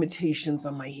put limitations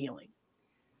on my healing.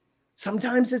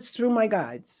 Sometimes it's through my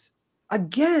guides.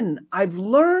 Again, I've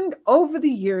learned over the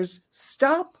years,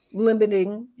 stop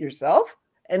limiting yourself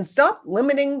and stop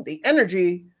limiting the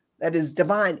energy that is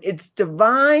divine. It's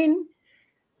divine,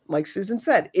 like Susan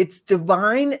said, it's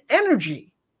divine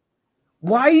energy.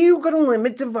 Why are you going to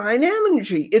limit divine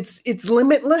energy? It's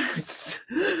limitless. So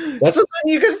then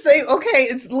you're going to say, okay,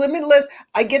 it's limitless.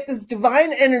 I get this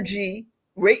divine energy.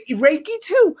 Reiki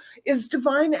too is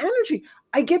divine energy.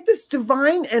 I get this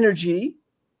divine energy,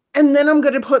 and then I'm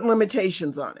going to put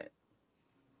limitations on it.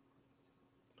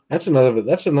 That's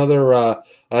another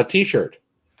T-shirt.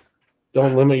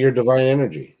 Don't limit your divine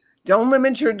energy. Don't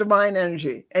limit your divine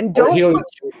energy, and don't.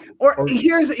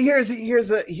 Here's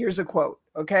a quote.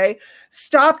 Okay,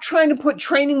 stop trying to put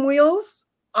training wheels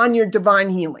on your divine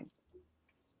healing.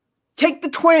 Take the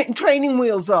training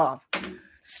wheels off.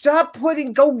 Stop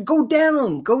putting. Go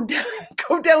down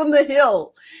the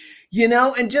hill.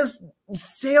 And just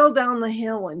sail down the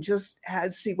hill and just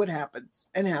see what happens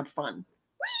and have fun.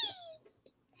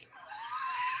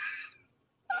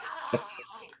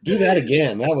 Do that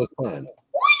again. That was fun.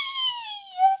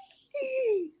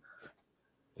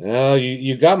 Well,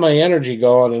 you got my energy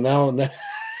going, and now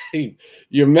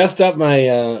you messed up my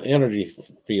energy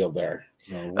field there.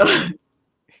 So,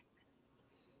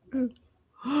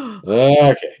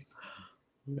 okay.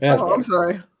 I'm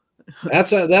sorry.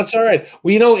 That's all right.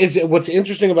 Well, what's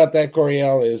interesting about that,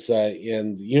 Coriel, is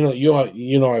and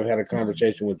I've had a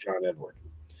conversation with John Edward,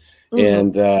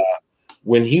 and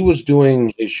when he was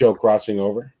doing his show Crossing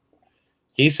Over,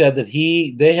 he said that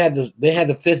they had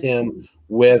to fit him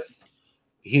with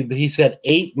he said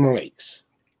 8 mics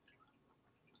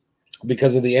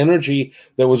because of the energy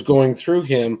that was going through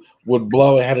him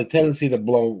it had a tendency to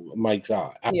blow mics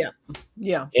out.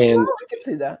 Yeah, and I can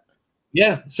see that.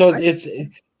 Yeah, so it's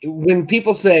when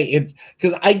people say it,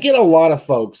 because I get a lot of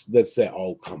folks that say,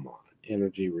 "Oh, come on,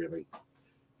 energy, really?"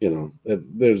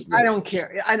 There's. I don't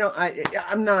care.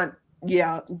 I'm not.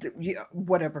 Yeah,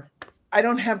 whatever. I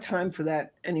don't have time for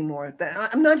that anymore.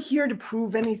 I'm not here to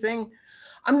prove anything.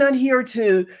 I'm not here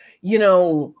to,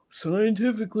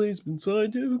 scientifically, it's been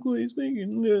scientifically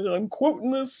speaking. I'm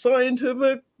quoting this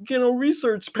scientific,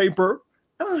 research paper.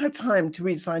 I don't have time to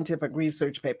read scientific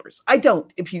research papers. I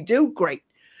don't. If you do, great.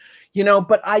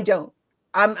 But I don't.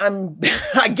 I'm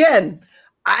again,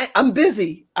 I'm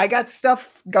busy. I got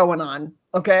stuff going on.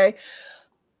 Okay.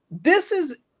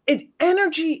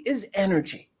 Energy is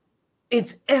energy.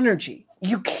 It's energy.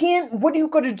 You can't, what are you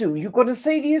going to do? You're going to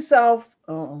say to yourself,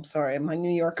 oh, I'm sorry, my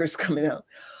New Yorker's coming out.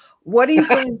 What are you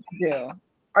going to do?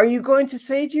 Are you going to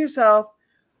say to yourself,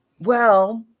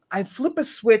 well, I flip a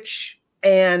switch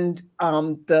and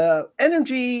the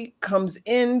energy comes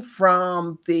in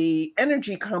from the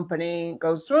energy company,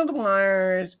 goes through the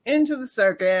wires, into the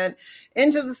circuit,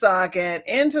 into the socket,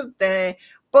 into the thing,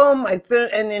 boom,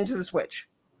 and into the switch.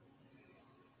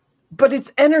 But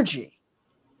it's energy.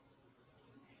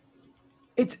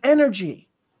 It's energy.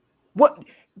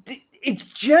 It's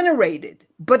generated,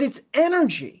 but it's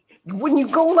energy. When you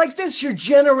go like this, you're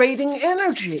generating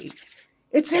energy.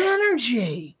 It's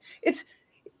energy. It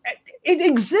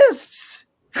exists.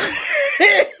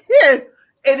 It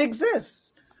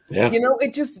exists. Yeah.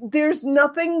 There's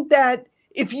nothing that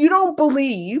if you don't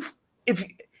believe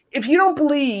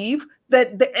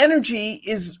that the energy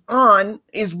is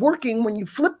working when you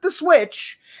flip the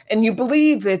switch and you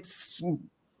believe it's,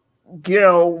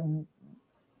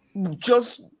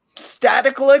 just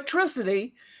static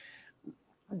electricity,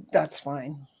 that's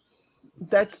fine.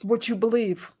 That's what you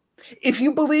believe. If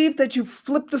you believe that you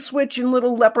flip the switch and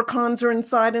little leprechauns are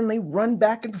inside and they run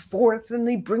back and forth and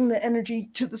they bring the energy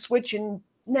to the switch in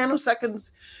nanoseconds,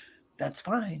 that's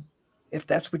fine. If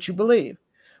that's what you believe.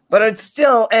 But it's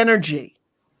still energy.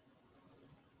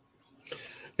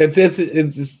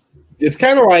 It's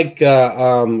kind of like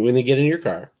when you get in your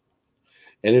car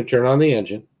and you turn on the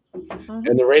engine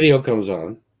and the radio comes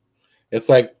on. It's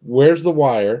like, where's the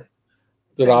wire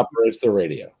that operates the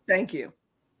radio? Thank you.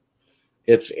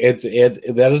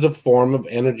 That is a form of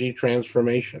energy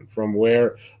transformation from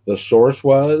where the source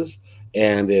was,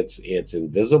 and it's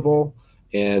invisible,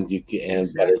 and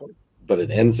exactly. but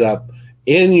it ends up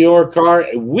in your car.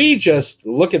 We just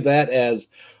look at that as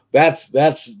that's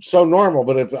so normal.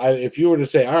 But if you were to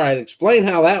say, all right, explain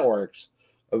how that works,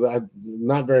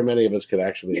 not very many of us could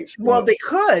actually explain. Well, they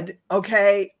could.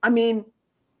 Okay, I mean,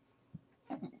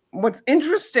 what's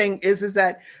interesting is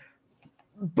that.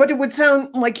 But it would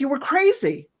sound like you were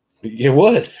crazy. It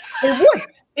would.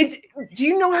 It would. Do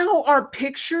you know how our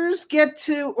pictures get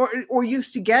to, or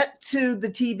used to get to the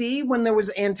TV when there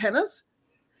was antennas?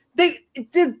 The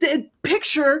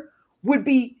picture would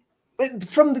be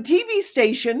from the TV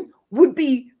station would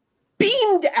be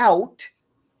beamed out.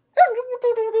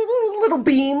 Little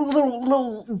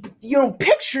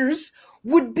pictures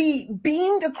would be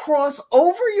beamed across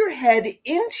over your head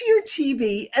into your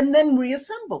TV and then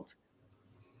reassembled.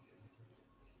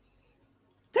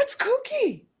 That's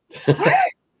kooky.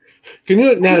 Can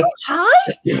you now?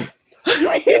 Hi. Yeah.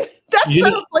 I mean, that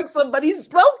sounds like somebody's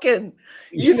broken.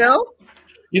 You know.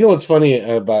 You know what's funny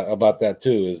about that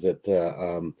too is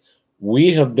that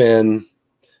we have been.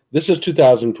 This is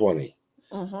 2020.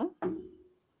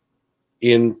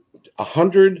 In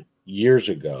 100 years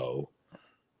ago,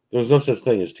 there was no such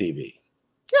thing as TV.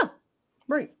 Yeah.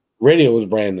 Right. Radio was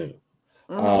brand new.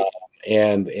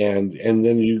 And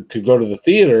then you could go to the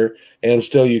theater and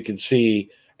still you could see,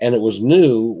 and it was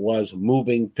new, was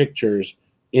moving pictures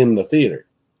in the theater.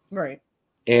 Right.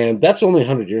 And that's only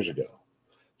 100 years ago.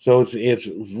 So it's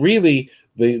really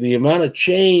the amount of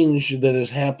change that has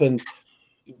happened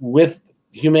with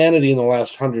humanity in the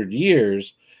last 100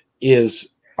 years is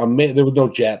amazing. There were no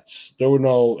jets. There were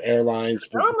no airlines.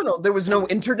 Phenomenal. There was no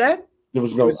internet. There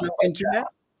was no internet.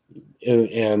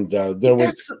 And there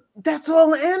was that's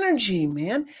all energy,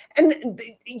 man. And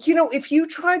if you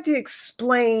tried to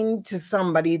explain to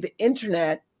somebody the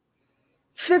internet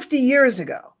 50 years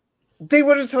ago, they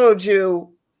would have told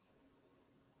you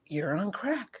you're on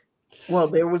crack. Well,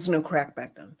 there was no crack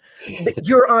back then.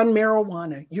 You're on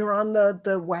marijuana. You're on the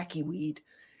wacky weed.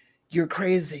 You're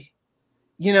crazy,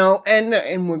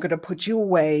 and we're gonna put you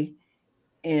away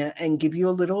and give you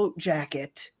a little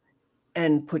jacket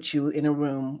and put you in a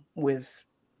room with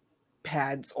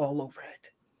pads all over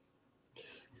it.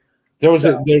 There was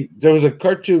a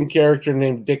cartoon character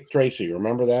named Dick Tracy.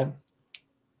 Remember that?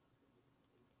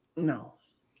 No.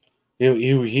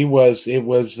 He was. It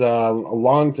was a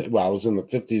long time. Well, it was in the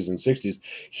 50s and 60s.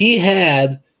 He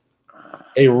had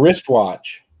a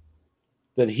wristwatch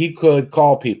that he could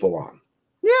call people on.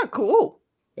 Yeah, cool.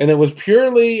 And it was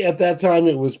purely at that time.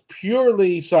 It was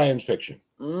purely science fiction.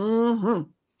 Mm-hmm.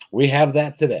 We have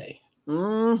that today.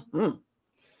 Mm-hmm.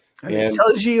 And it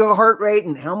tells you your heart rate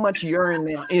and how much urine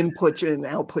input and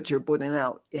output you're putting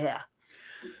out. Yeah.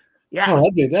 Yeah. Oh,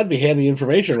 that'd be handy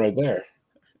information right there.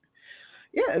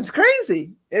 Yeah, it's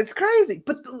crazy. It's crazy.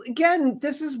 But again,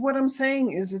 this is what I'm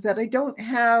saying is that I don't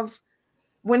have,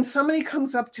 when somebody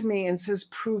comes up to me and says,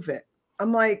 prove it,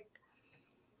 I'm like,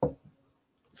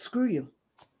 screw you.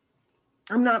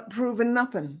 I'm not proving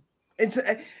nothing.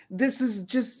 This is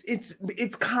just,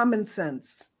 it's common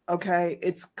sense. Okay.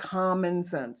 It's common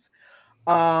sense.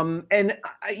 And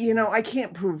I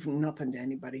can't prove nothing to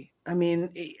anybody. I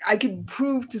mean, I could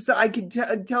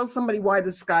tell somebody why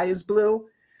the sky is blue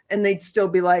and they'd still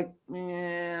be like,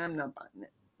 I'm not buying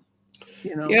it.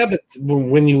 Yeah. But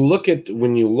when you look at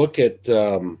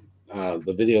the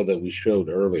video that we showed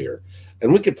earlier,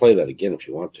 and we could play that again if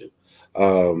you want to,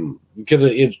 because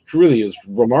it truly is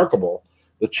remarkable.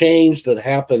 The change that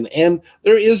happened, and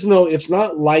it's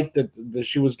not like that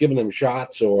she was giving him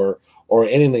shots or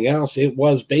anything else. It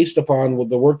was based upon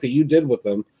the work that you did with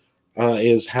them,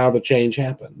 is how the change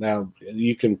happened. Now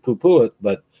you can poo-poo it,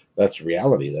 but that's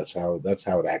reality. That's how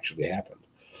it actually happened.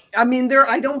 I mean,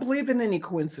 I don't believe in any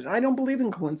coincidence. I don't believe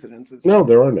in coincidences. No,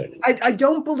 there aren't any. I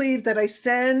don't believe that I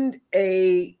send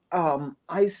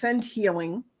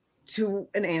healing to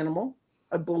an animal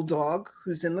a bulldog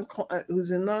who's in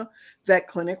the vet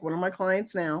clinic, one of my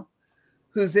clients now,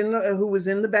 who was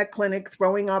in the vet clinic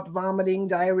throwing up, vomiting,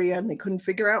 diarrhea, and they couldn't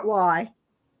figure out why.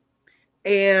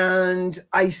 And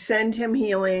I send him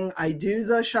healing. I do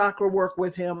the chakra work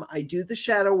with him. I do the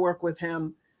shadow work with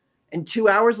him. And 2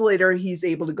 hours later, he's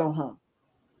able to go home.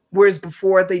 Whereas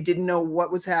before they didn't know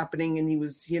what was happening. And he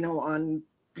was, on,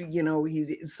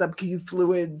 he's sub-Q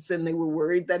fluids, and they were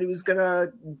worried that he was going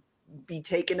to be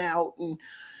taken out. And,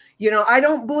 I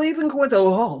don't believe in coincidence.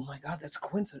 Oh my God, that's a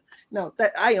coincidence. No,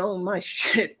 that I own my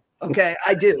shit. Okay.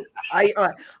 I do.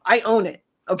 I own it.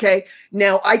 Okay.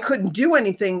 Now I couldn't do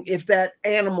anything if that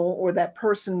animal or that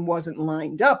person wasn't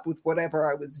lined up with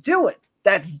whatever I was doing.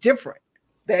 That's different.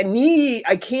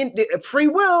 I can't do free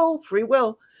will,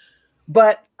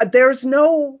 but there's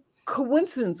no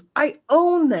coincidence. I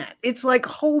own that. It's like,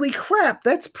 holy crap,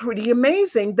 that's pretty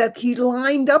amazing that he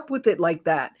lined up with it like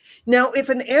that. Now, if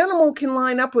an animal can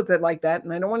line up with it like that,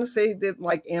 and I don't want to say that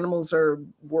like animals are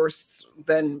worse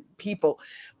than people,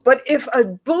 but if a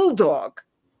bulldog,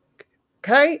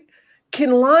 okay,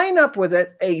 can line up with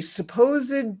it, a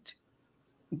supposed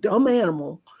dumb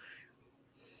animal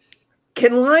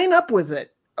can line up with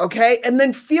it, okay, and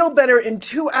then feel better in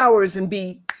 2 hours and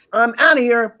be, I'm out of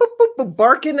here, boop, boop, boop,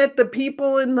 barking at the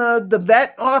people in the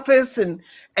vet office and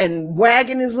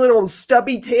wagging his little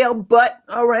stubby tail butt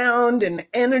around and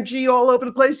energy all over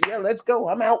the place. Yeah, let's go.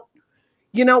 I'm out.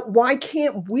 Why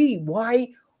can't we? Why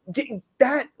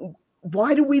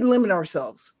do we limit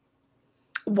ourselves?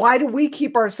 Why do we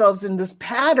keep ourselves in this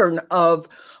pattern of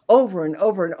over and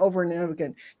over and over and over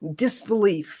again?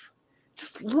 Disbelief.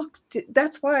 Just look,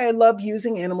 that's why I love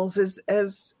using animals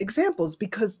as examples,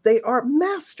 because they are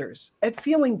masters at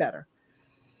feeling better.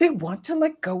 They want to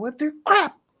let go of their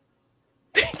crap.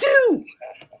 They do.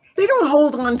 They don't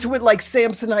hold on to it like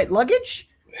Samsonite luggage.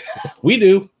 We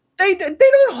do. They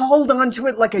don't hold on to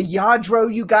it like a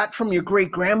Yadro you got from your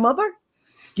great grandmother.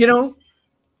 Oh,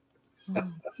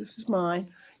 this is mine.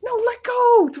 No, let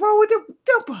go. Throw it.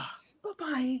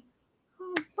 Bye-bye.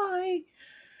 Oh, bye.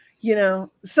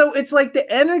 So it's like the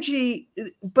energy,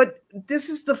 but this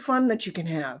is the fun that you can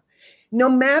have. No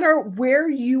matter where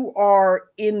you are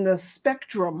in the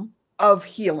spectrum of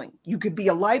healing, you could be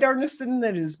a light artisan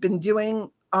that has been doing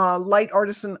light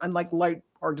artisan. I like light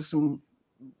artisan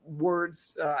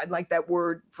words. I like that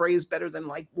phrase better than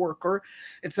light worker.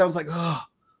 It sounds like, oh,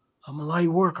 I'm a light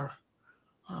worker.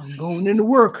 I'm going into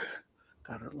work.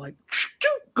 Gotta like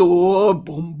go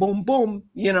boom, boom, boom.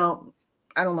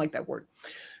 I don't like that word.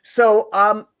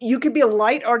 So you could be a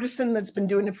light artisan that's been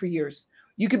doing it for years.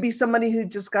 You could be somebody who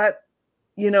just got,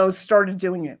 started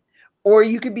doing it. Or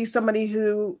you could be somebody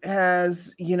who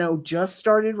has, just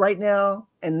started right now,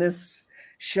 and this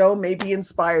show maybe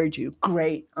inspired you.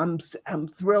 Great. I'm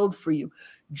thrilled for you.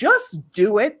 Just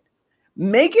do it.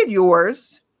 Make it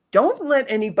yours. Don't let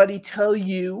anybody tell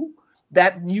you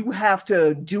that you have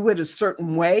to do it a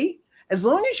certain way. As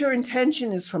long as your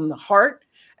intention is from the heart,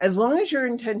 as long as your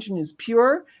intention is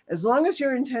pure, as long as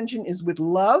your intention is with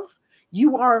love,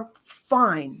 you are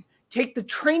fine. Take the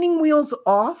training wheels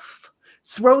off,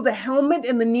 throw the helmet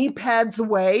and the knee pads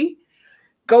away,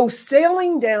 go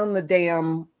sailing down the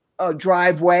damn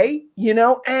driveway,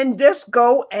 and just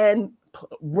go and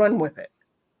run with it.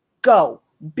 Go,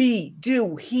 be,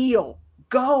 do, heal,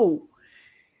 go.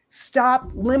 Stop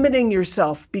limiting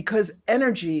yourself, because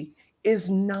energy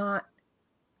is not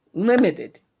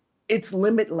limited. It's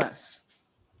limitless.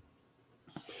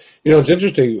 It's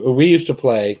interesting. We used to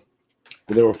play,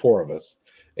 there were four of us,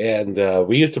 and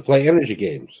we used to play energy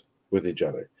games with each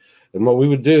other. And what we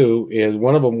would do is,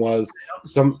 one of them was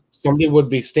somebody would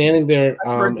be standing there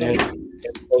and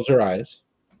close their eyes.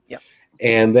 Yeah.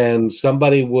 And then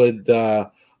somebody would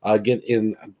get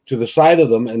in to the side of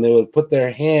them, and they would put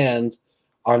their hand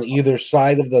on either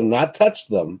side of them, not touch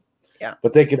them. Yeah.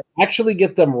 But they could actually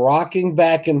get them rocking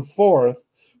back and forth,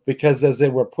 because as they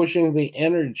were pushing the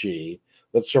energy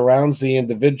that surrounds the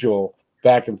individual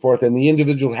back and forth, and the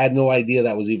individual had no idea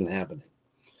that was even happening.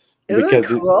 Isn't it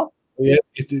cool? The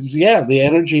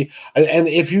energy. And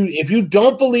if you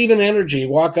don't believe in energy,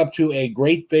 walk up to a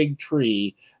great big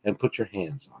tree and put your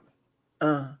hands on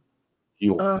it.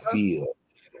 You'll feel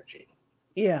energy.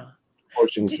 Yeah.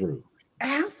 Pushing through.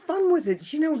 Have fun with it.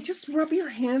 Just rub your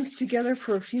hands together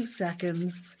for a few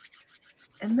seconds,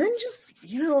 and then just,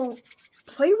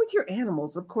 play with your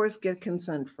animals. Of course, get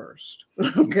consent first.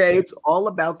 Okay. It's all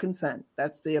about consent.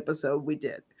 That's the episode we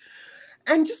did.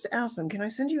 And just ask them, can I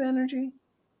send you energy?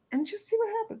 And just see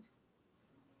what happens.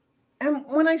 And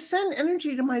when I send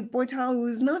energy to my boy Tyler, who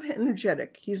is not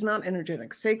energetic, he's not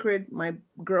energetic. Sacred, my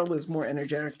girl, is more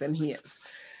energetic than he is.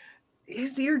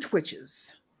 his ear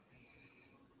twitches.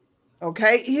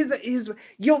 Okay,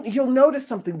 you'll notice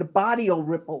something. The body will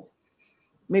ripple.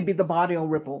 Maybe the body will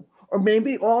ripple, or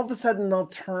maybe all of a sudden they'll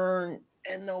turn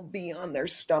and they'll be on their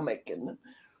stomach, and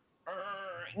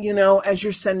as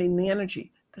you're sending the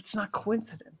energy. That's not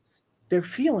coincidence. They're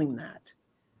feeling that.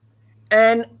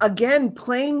 And again,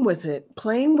 playing with it,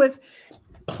 playing with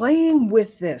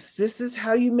this. This is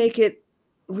how you make it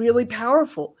really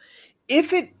powerful.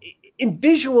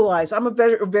 Visualize. I'm a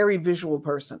very, very visual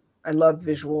person. I love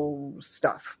visual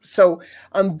stuff. So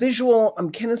I'm visual,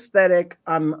 I'm kinesthetic,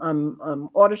 I'm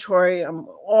auditory, I'm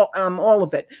all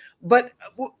of it. But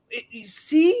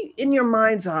see in your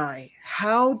mind's eye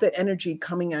how the energy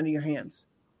coming out of your hands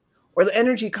or the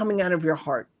energy coming out of your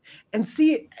heart, and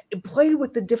play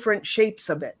with the different shapes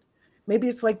of it. Maybe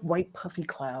it's like white puffy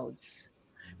clouds.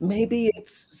 Maybe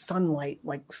it's sunlight,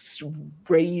 like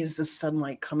rays of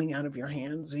sunlight coming out of your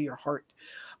hands or your heart.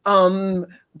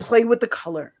 Play with the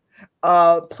color.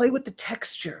 Play with the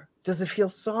texture. Does it feel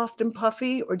soft and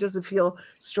puffy, or does it feel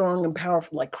strong and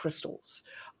powerful like crystals?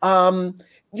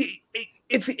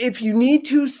 If you need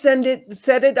to set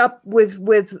it up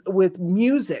with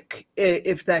music,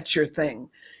 if that's your thing,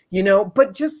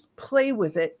 but just play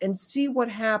with it and see what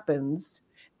happens.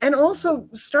 And also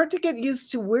start to get used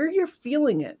to where you're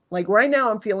feeling it. Like right now,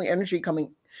 I'm feeling energy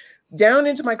coming down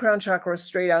into my crown chakra,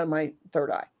 straight out of my third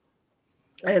eye,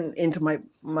 and into my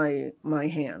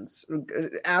hands,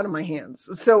 out of my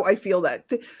hands. So I feel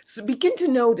that. So begin to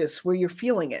notice where you're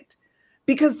feeling it,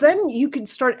 because then you can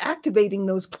start activating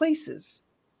those places.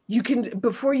 You can,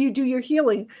 before you do your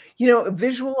healing,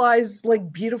 visualize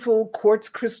like beautiful quartz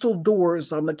crystal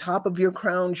doors on the top of your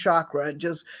crown chakra, and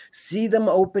just see them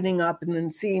opening up, and then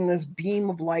seeing this beam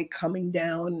of light coming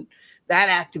down. That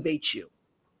activates you.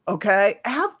 Okay?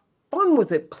 Have fun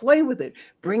with it. Play with it.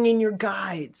 Bring in your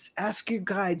guides. Ask your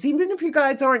guides. Even if your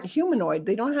guides aren't humanoid,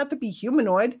 they don't have to be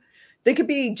humanoid. They could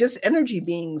be just energy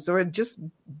beings or just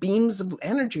beams of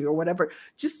energy or whatever.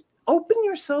 Just open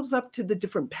yourselves up to the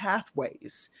different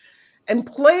pathways and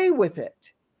play with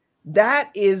it.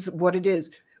 That is what it is.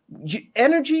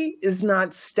 Energy is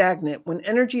not stagnant. When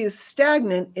energy is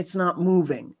stagnant, it's not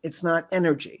moving. It's not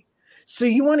energy. So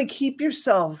you want to keep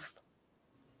yourself,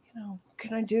 what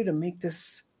can I do to make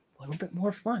this a little bit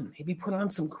more fun? Maybe put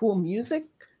on some cool music.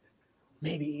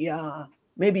 Maybe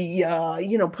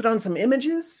put on some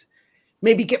images.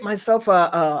 Maybe get myself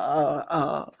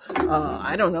a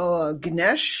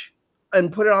Ganesh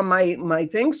and put it on my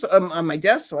things, on my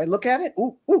desk, so I look at it.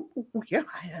 Ooh, yeah,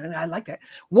 I like that.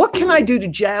 What can I do to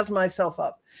jazz myself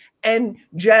up and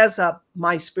jazz up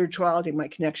my spirituality, my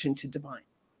connection to divine?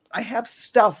 I have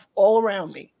stuff all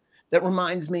around me that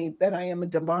reminds me that I am a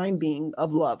divine being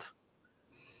of love.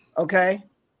 Okay?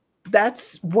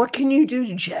 That's what can you do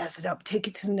to jazz it up, take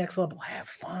it to the next level, have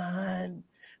fun.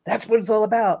 That's what it's all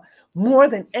about. More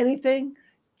than anything,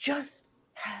 just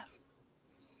have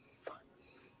fun.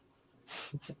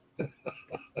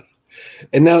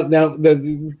 And now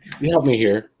help me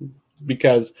here,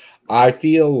 because I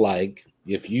feel like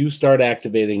if you start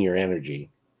activating your energy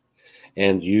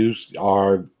and you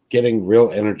are getting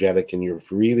real energetic and you're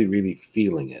really, really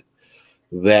feeling it,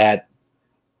 that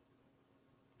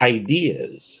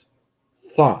ideas,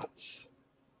 thoughts,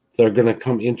 they're going to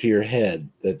come into your head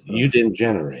that you didn't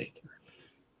generate,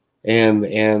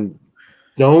 and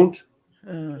don't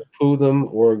poo them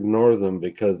or ignore them,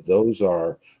 because those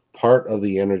are part of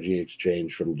the energy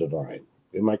exchange from divine.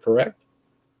 Am I correct?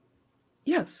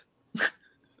 Yes.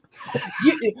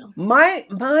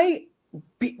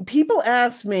 People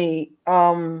ask me,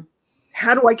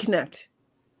 how do I connect?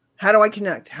 How do I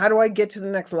connect? How do I get to the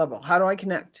next level? How do I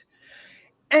connect?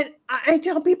 And I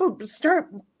tell people, start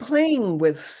playing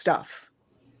with stuff.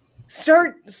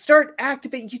 Start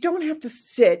activating. You don't have to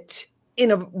sit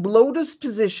in a lotus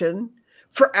position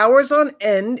for hours on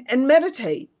end and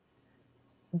meditate.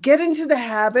 Get into the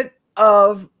habit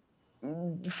of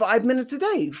 5 minutes a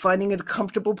day, finding a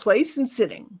comfortable place and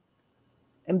sitting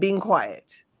and being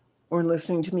quiet or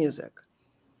listening to music.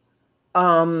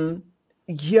 Listen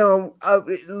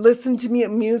to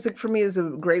music for me is a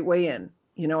great way in.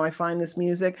 I find this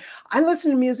music. I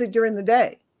listen to music during the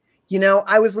day.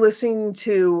 I was listening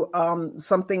to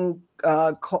something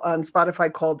on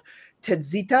Spotify called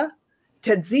Tedzita.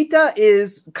 Tedzita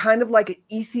is kind of like an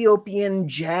Ethiopian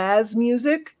jazz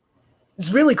music.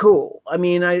 It's really cool. I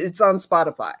mean, it's on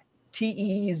Spotify.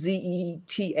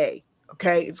 Tezeta.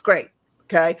 Okay, it's great.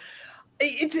 Okay,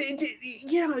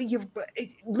 you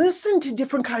listen to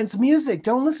different kinds of music.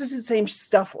 Don't listen to the same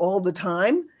stuff all the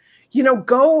time.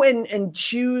 Go and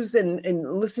choose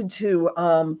and listen to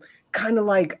kind of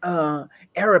like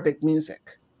Arabic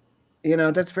music.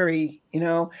 That's very,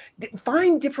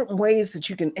 find different ways that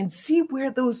you can, and see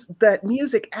where that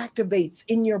music activates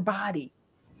in your body.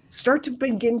 Start to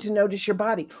begin to notice your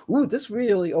body. Ooh, this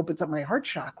really opens up my heart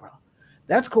chakra.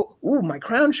 That's cool. Ooh, my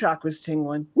crown chakra's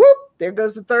tingling. Whoop, there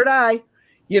goes the third eye.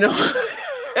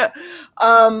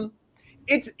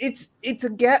 It's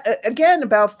again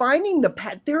about finding the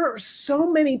path. There are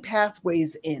so many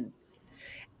pathways in.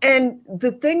 And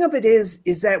the thing of it is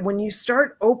that when you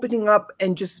start opening up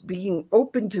and just being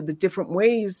open to the different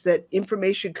ways that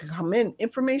information can come in,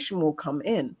 information will come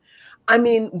in. I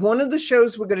mean, one of the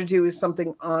shows we're going to do is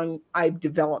something I've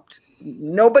developed.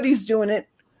 Nobody's doing it.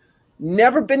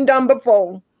 Never been done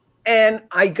before. And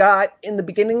I got, in the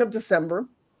beginning of December,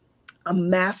 a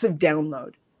massive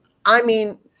download. I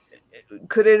mean,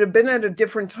 could it have been at a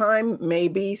different time?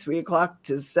 Maybe 3 o'clock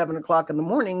to 7 o'clock in the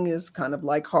morning is kind of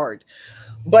like hard.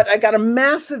 But I got a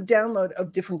massive download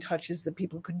of different touches that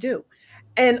people could do.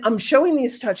 And I'm showing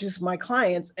these touches to my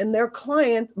clients, and my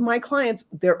clients,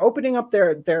 they're opening up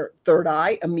their third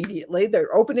eye immediately.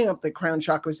 They're opening up the crown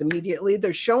chakras immediately.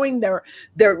 They're showing they're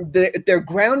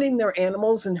grounding their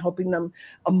animals and helping them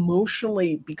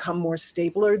emotionally become more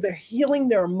stabler. They're healing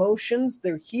their emotions.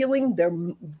 They're healing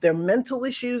their mental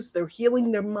issues. They're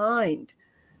healing their mind.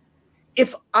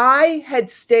 If I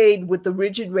had stayed with the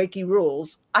rigid Reiki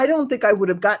rules, I don't think I would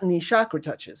have gotten these chakra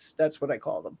touches. That's what I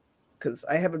call them, because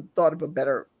I haven't thought of a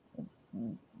better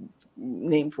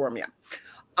name for them yet.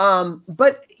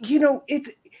 But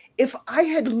if I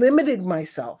had limited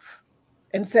myself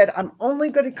and said, I'm only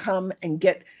going to come and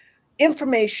get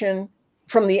information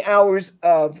from the hours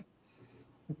of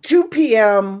 2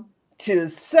 p.m. to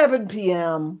 7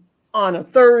 p.m. on a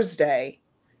Thursday,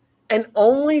 and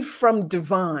only from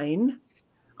divine,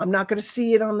 I'm not going to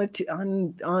see it on the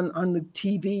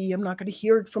TV. I'm not going to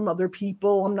hear it from other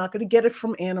people. I'm not going to get it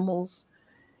from animals.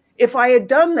 If I had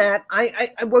done that,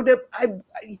 I would have.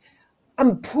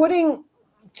 I'm putting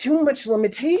too much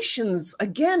limitations.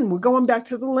 Again, we're going back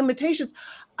to the limitations.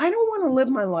 I don't want to live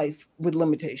my life with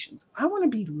limitations. I want to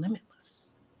be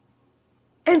limitless,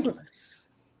 endless.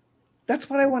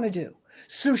 That's what I want to do.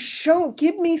 So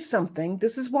give me something.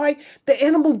 This is why the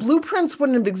animal blueprints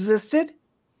wouldn't have existed.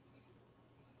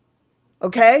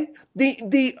 Okay?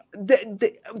 And those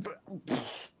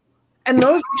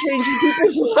are changing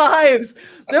people's lives.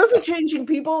 Those are changing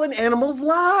people and animals'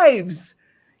 lives.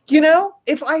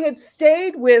 If I had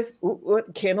stayed with,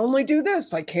 can't only do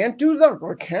this, I can't do that,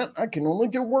 I can only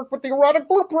do work with the erotic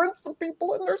blueprints of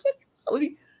people and their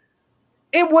sexuality.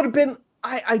 It would have been,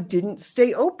 I didn't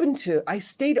stay open to. I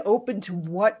stayed open to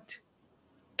what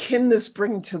can this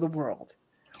bring to the world?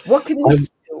 What can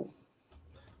this do?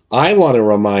 I want to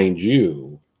remind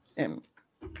you,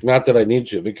 not that I need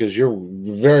to, because you're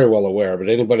very well aware, but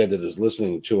anybody that is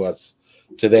listening to us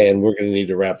today, and we're going to need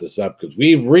to wrap this up because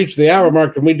we've reached the hour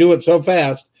mark and we do it so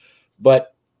fast.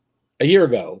 But a year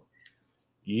ago,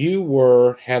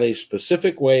 you had a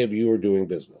specific way of you were doing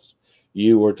business.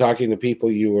 You were talking to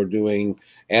people, you were doing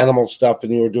animal stuff,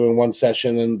 and you were doing one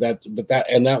session, and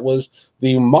that was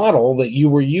the model that you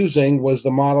were using, was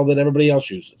the model that everybody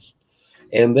else uses.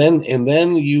 And then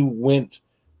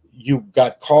you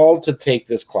got called to take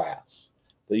this class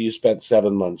that you spent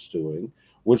 7 months doing,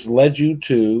 which led you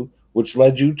to, and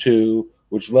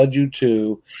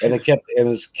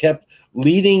it's kept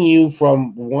leading you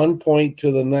from one point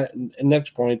to the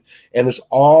next point, and it's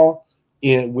all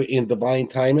in divine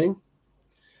timing.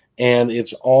 And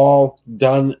it's all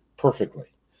done perfectly.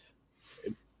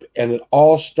 And it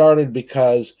all started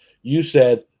because you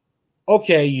said,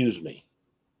 okay, use me.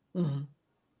 Mm-hmm.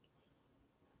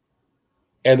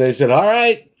 And they said, all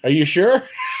right, are you sure?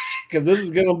 Because this is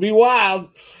going to be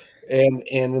wild. And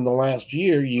in the last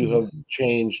year, you have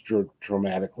changed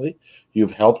dramatically.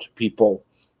 You've helped people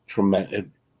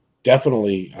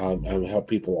definitely helped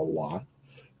people a lot.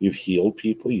 You've healed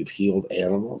people. You've healed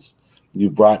animals.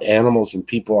 You've brought animals and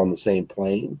people on the same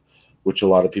plane, which a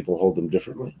lot of people hold them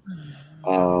differently.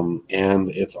 And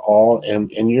it's all, and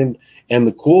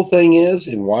the cool thing is,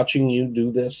 in watching you do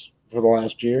this for the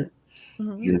last year,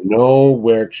 you're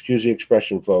nowhere, excuse the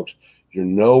expression, folks, you're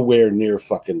nowhere near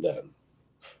fucking done.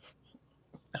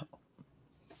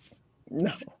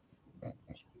 No.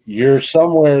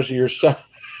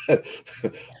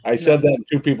 I said that and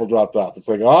 2 people dropped off. It's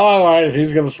like, oh, all right, if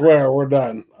he's going to swear, we're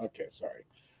done. Okay, sorry.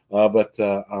 But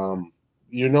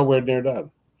you're nowhere near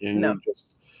done. And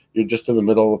you're just in the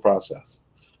middle of the process.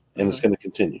 And it's going to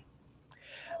continue.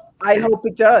 I hope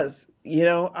it does.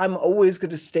 I'm always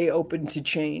going to stay open to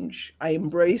change. I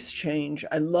embrace change.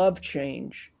 I love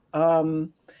change.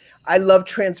 I love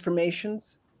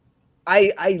transformations.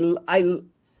 I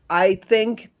I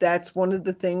think that's one of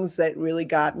the things that really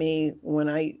got me when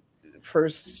I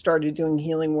first started doing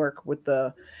healing work with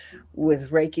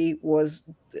Reiki was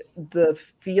the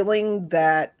feeling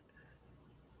that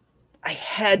I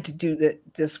had to do that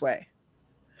this way.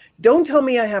 Don't tell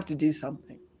me I have to do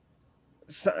something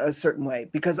a certain way,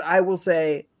 because I will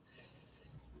say,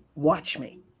 watch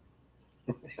me.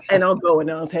 And I'll go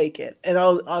and I'll take it and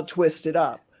I'll twist it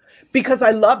up because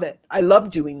I love it. I love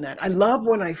doing that. I love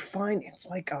when I find it's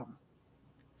like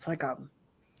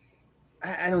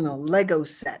I don't know, Lego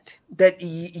set that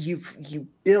you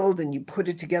build and you put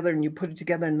it together and you put it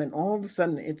together, and then all of a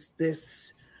sudden it's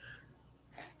this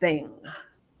thing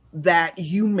that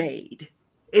you made.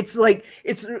 It's like,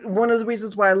 it's one of the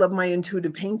reasons why I love my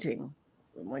intuitive painting,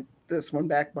 like this one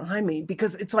back behind me,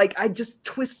 because it's like I just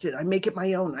twist it. I make it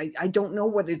my own. I don't know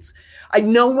what I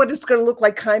know what it's going to look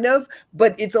like, kind of,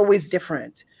 but it's always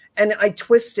different. And I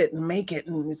twist it and make it,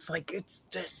 and it's like it's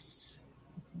this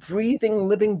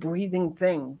living, breathing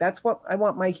thing. That's what I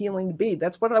want my healing to be.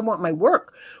 That's what I want my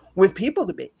work with people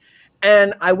to be.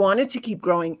 And I want it to keep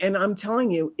growing. And I'm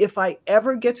telling you, if I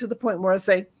ever get to the point where I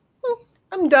say,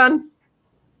 I'm done.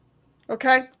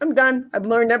 Okay, I'm done. I've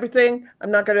learned everything.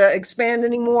 I'm not going to expand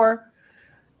anymore.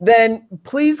 Then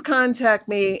please contact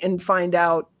me and find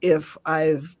out if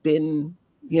I've been,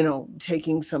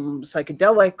 taking some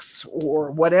psychedelics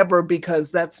or whatever,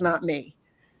 because that's not me.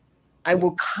 I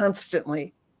will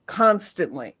constantly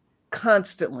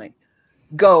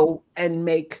go and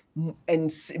make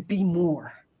and be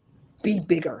more, be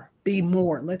bigger, be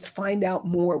more. Let's find out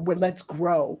more. Let's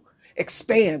grow,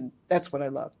 expand. That's what I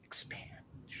love. Expand.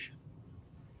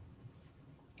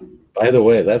 By the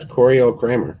way, that's Coriel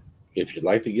Kramer. If you'd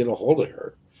like to get a hold of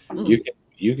her,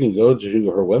 you can go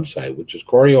to her website, which is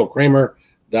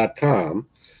CorielKramer.com.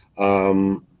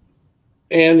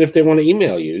 And if they want to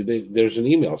email you, there's an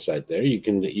email site there. You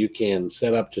can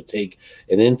set up to take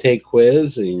an intake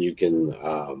quiz, and you can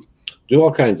do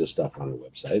all kinds of stuff on the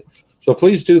website. So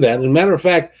please do that. As a matter of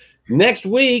fact, next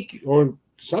week or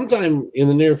sometime in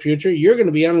the near future, you're going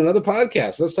to be on another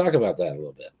podcast. Let's talk about that a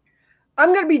little bit.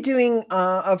 I'm going to be doing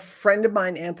a friend of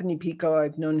mine, Anthony Pico.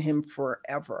 I've known him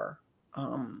forever.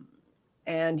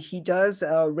 And he does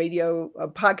a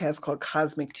podcast called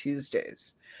Cosmic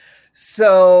Tuesdays.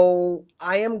 So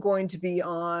I am going to be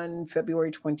on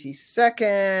February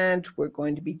 22nd. We're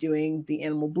going to be doing the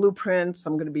Animal Blueprints.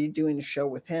 I'm going to be doing a show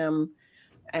with him.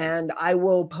 And I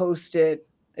will post it.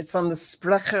 It's on the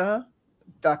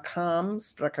Sprecher.com.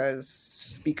 Sprecher is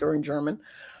speaker in German.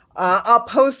 I'll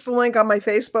post the link on my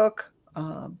Facebook.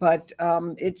 But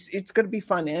it's going to be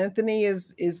fun. Anthony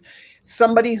is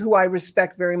somebody who I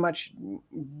respect very much,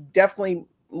 definitely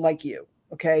like you.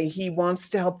 Okay. He wants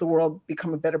to help the world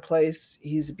become a better place.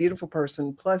 He's a beautiful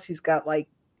person. Plus he's got like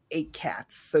 8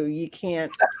 cats. So you can't,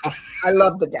 I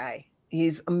love the guy.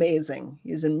 He's amazing.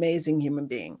 He's an amazing human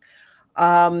being.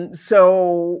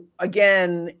 So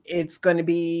again, it's going to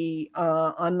be,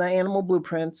 on the Animal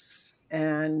Blueprints,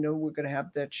 and we're going to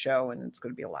have that show, and it's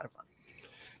going to be a lot of fun.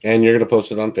 And you're going to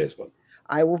post it on Facebook.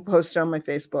 I will post it on my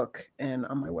Facebook and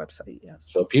on my website. Yes.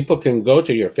 So people can go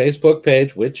to your Facebook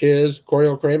page, which is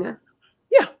Coriel Kramer.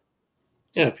 Yeah.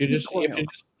 Yeah. If you just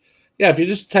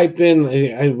type in,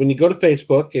 when you go to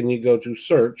Facebook and you go to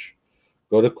search,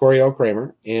 go to Coriel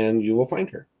Kramer, and you will find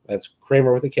her. That's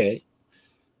Kramer with a K.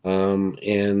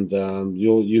 And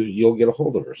you'll get a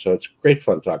hold of her. So it's great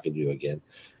fun talking to you again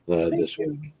this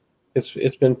week.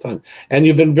 It's been fun, and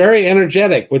you've been very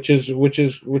energetic, which is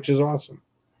awesome.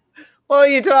 Well,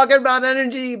 you're talking about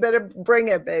energy. You better bring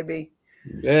it, baby.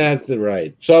 That's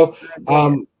right. So,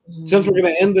 since we're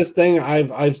going to end this thing,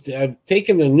 I've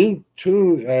taken a new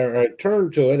turn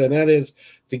to it, and that is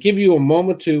to give you a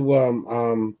moment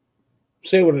to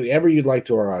say whatever you'd like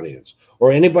to our audience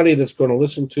or anybody that's going to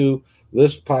listen to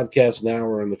this podcast now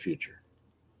or in the future.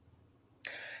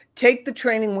 Take the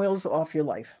training wheels off your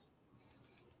life.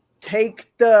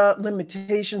 Take the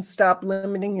limitations, stop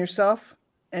limiting yourself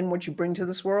and what you bring to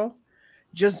this world.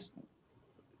 Just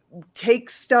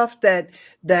take stuff that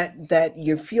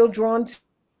you feel drawn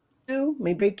to,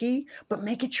 maybe, but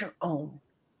make it your own.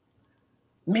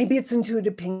 Maybe it's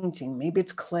intuitive painting, maybe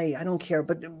it's clay, I don't care,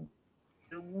 but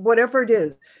whatever it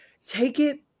is, take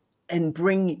it and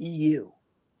bring you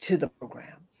to the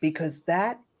program, because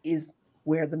that is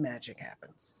where the magic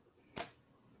happens.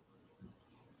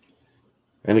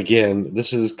 And again,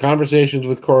 this is Conversations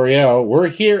with Coriel. We're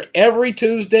here every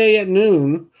Tuesday at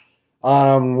noon.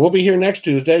 We'll be here next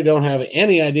Tuesday. Don't have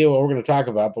any idea what we're going to talk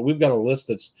about, but we've got a list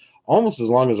that's almost as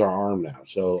long as our arm now.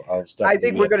 So I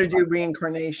think we're going to do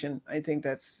reincarnation. I think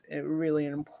that's really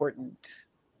an important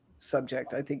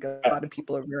subject. I think a lot of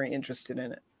people are very interested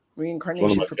in it.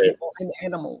 reincarnation for people and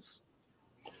animals.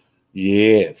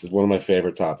 Yes, it's one of my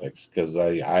favorite topics because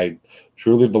I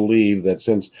truly believe that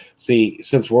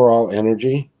since we're all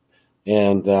energy,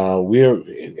 and we're,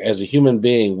 as a human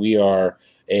being, we are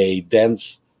a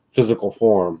dense physical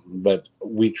form, but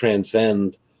we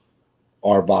transcend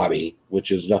our body, which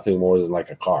is nothing more than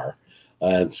like a car.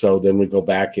 And so then we go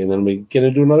back and then we get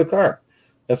into another car.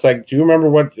 That's like, do you remember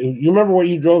what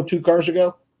you drove 2 cars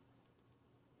ago?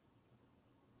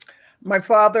 My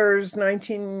father's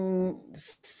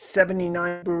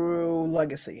 1979 Subaru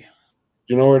Legacy.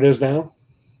 Do you know where it is now?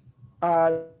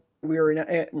 We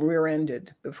were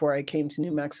rear-ended before I came to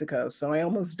New Mexico, so I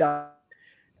almost died.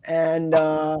 And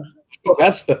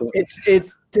it's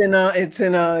in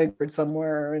a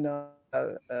somewhere in a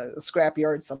scrap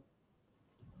yard somewhere.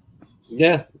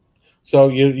 Yeah. So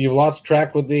you've lost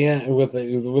track with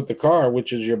the car,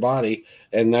 which is your body,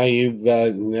 and now you've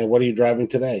what are you driving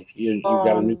today? You've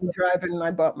got a new car. Driving. I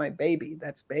bought my baby.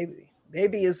 That's baby.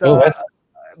 Baby is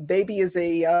baby is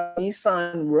a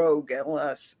Nissan Rogue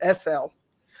LS SL.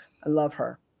 I love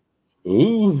her.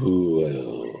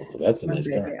 Ooh, that's a nice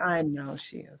car. I know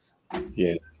she is.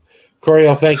 Yeah,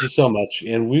 Coriel, thank you so much,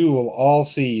 and we will all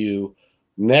see you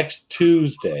next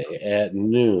Tuesday at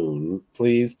noon.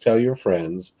 Please tell your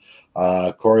friends.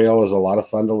 Coriel is a lot of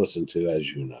fun to listen to,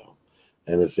 as you know,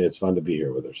 and it's fun to be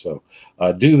here with her. So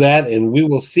do that, and we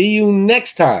will see you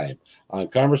next time on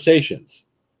Conversations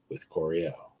with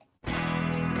Coriel.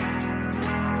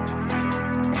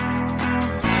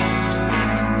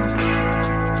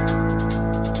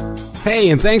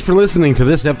 Hey, and thanks for listening to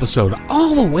this episode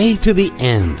all the way to the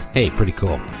end. Hey, pretty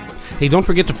cool. Hey, don't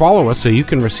forget to follow us so you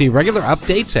can receive regular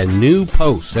updates and new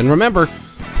posts. And remember,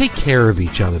 take care of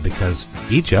each other because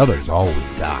each other's all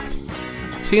we've got.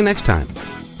 See you next time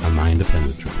on My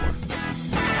Independence Report.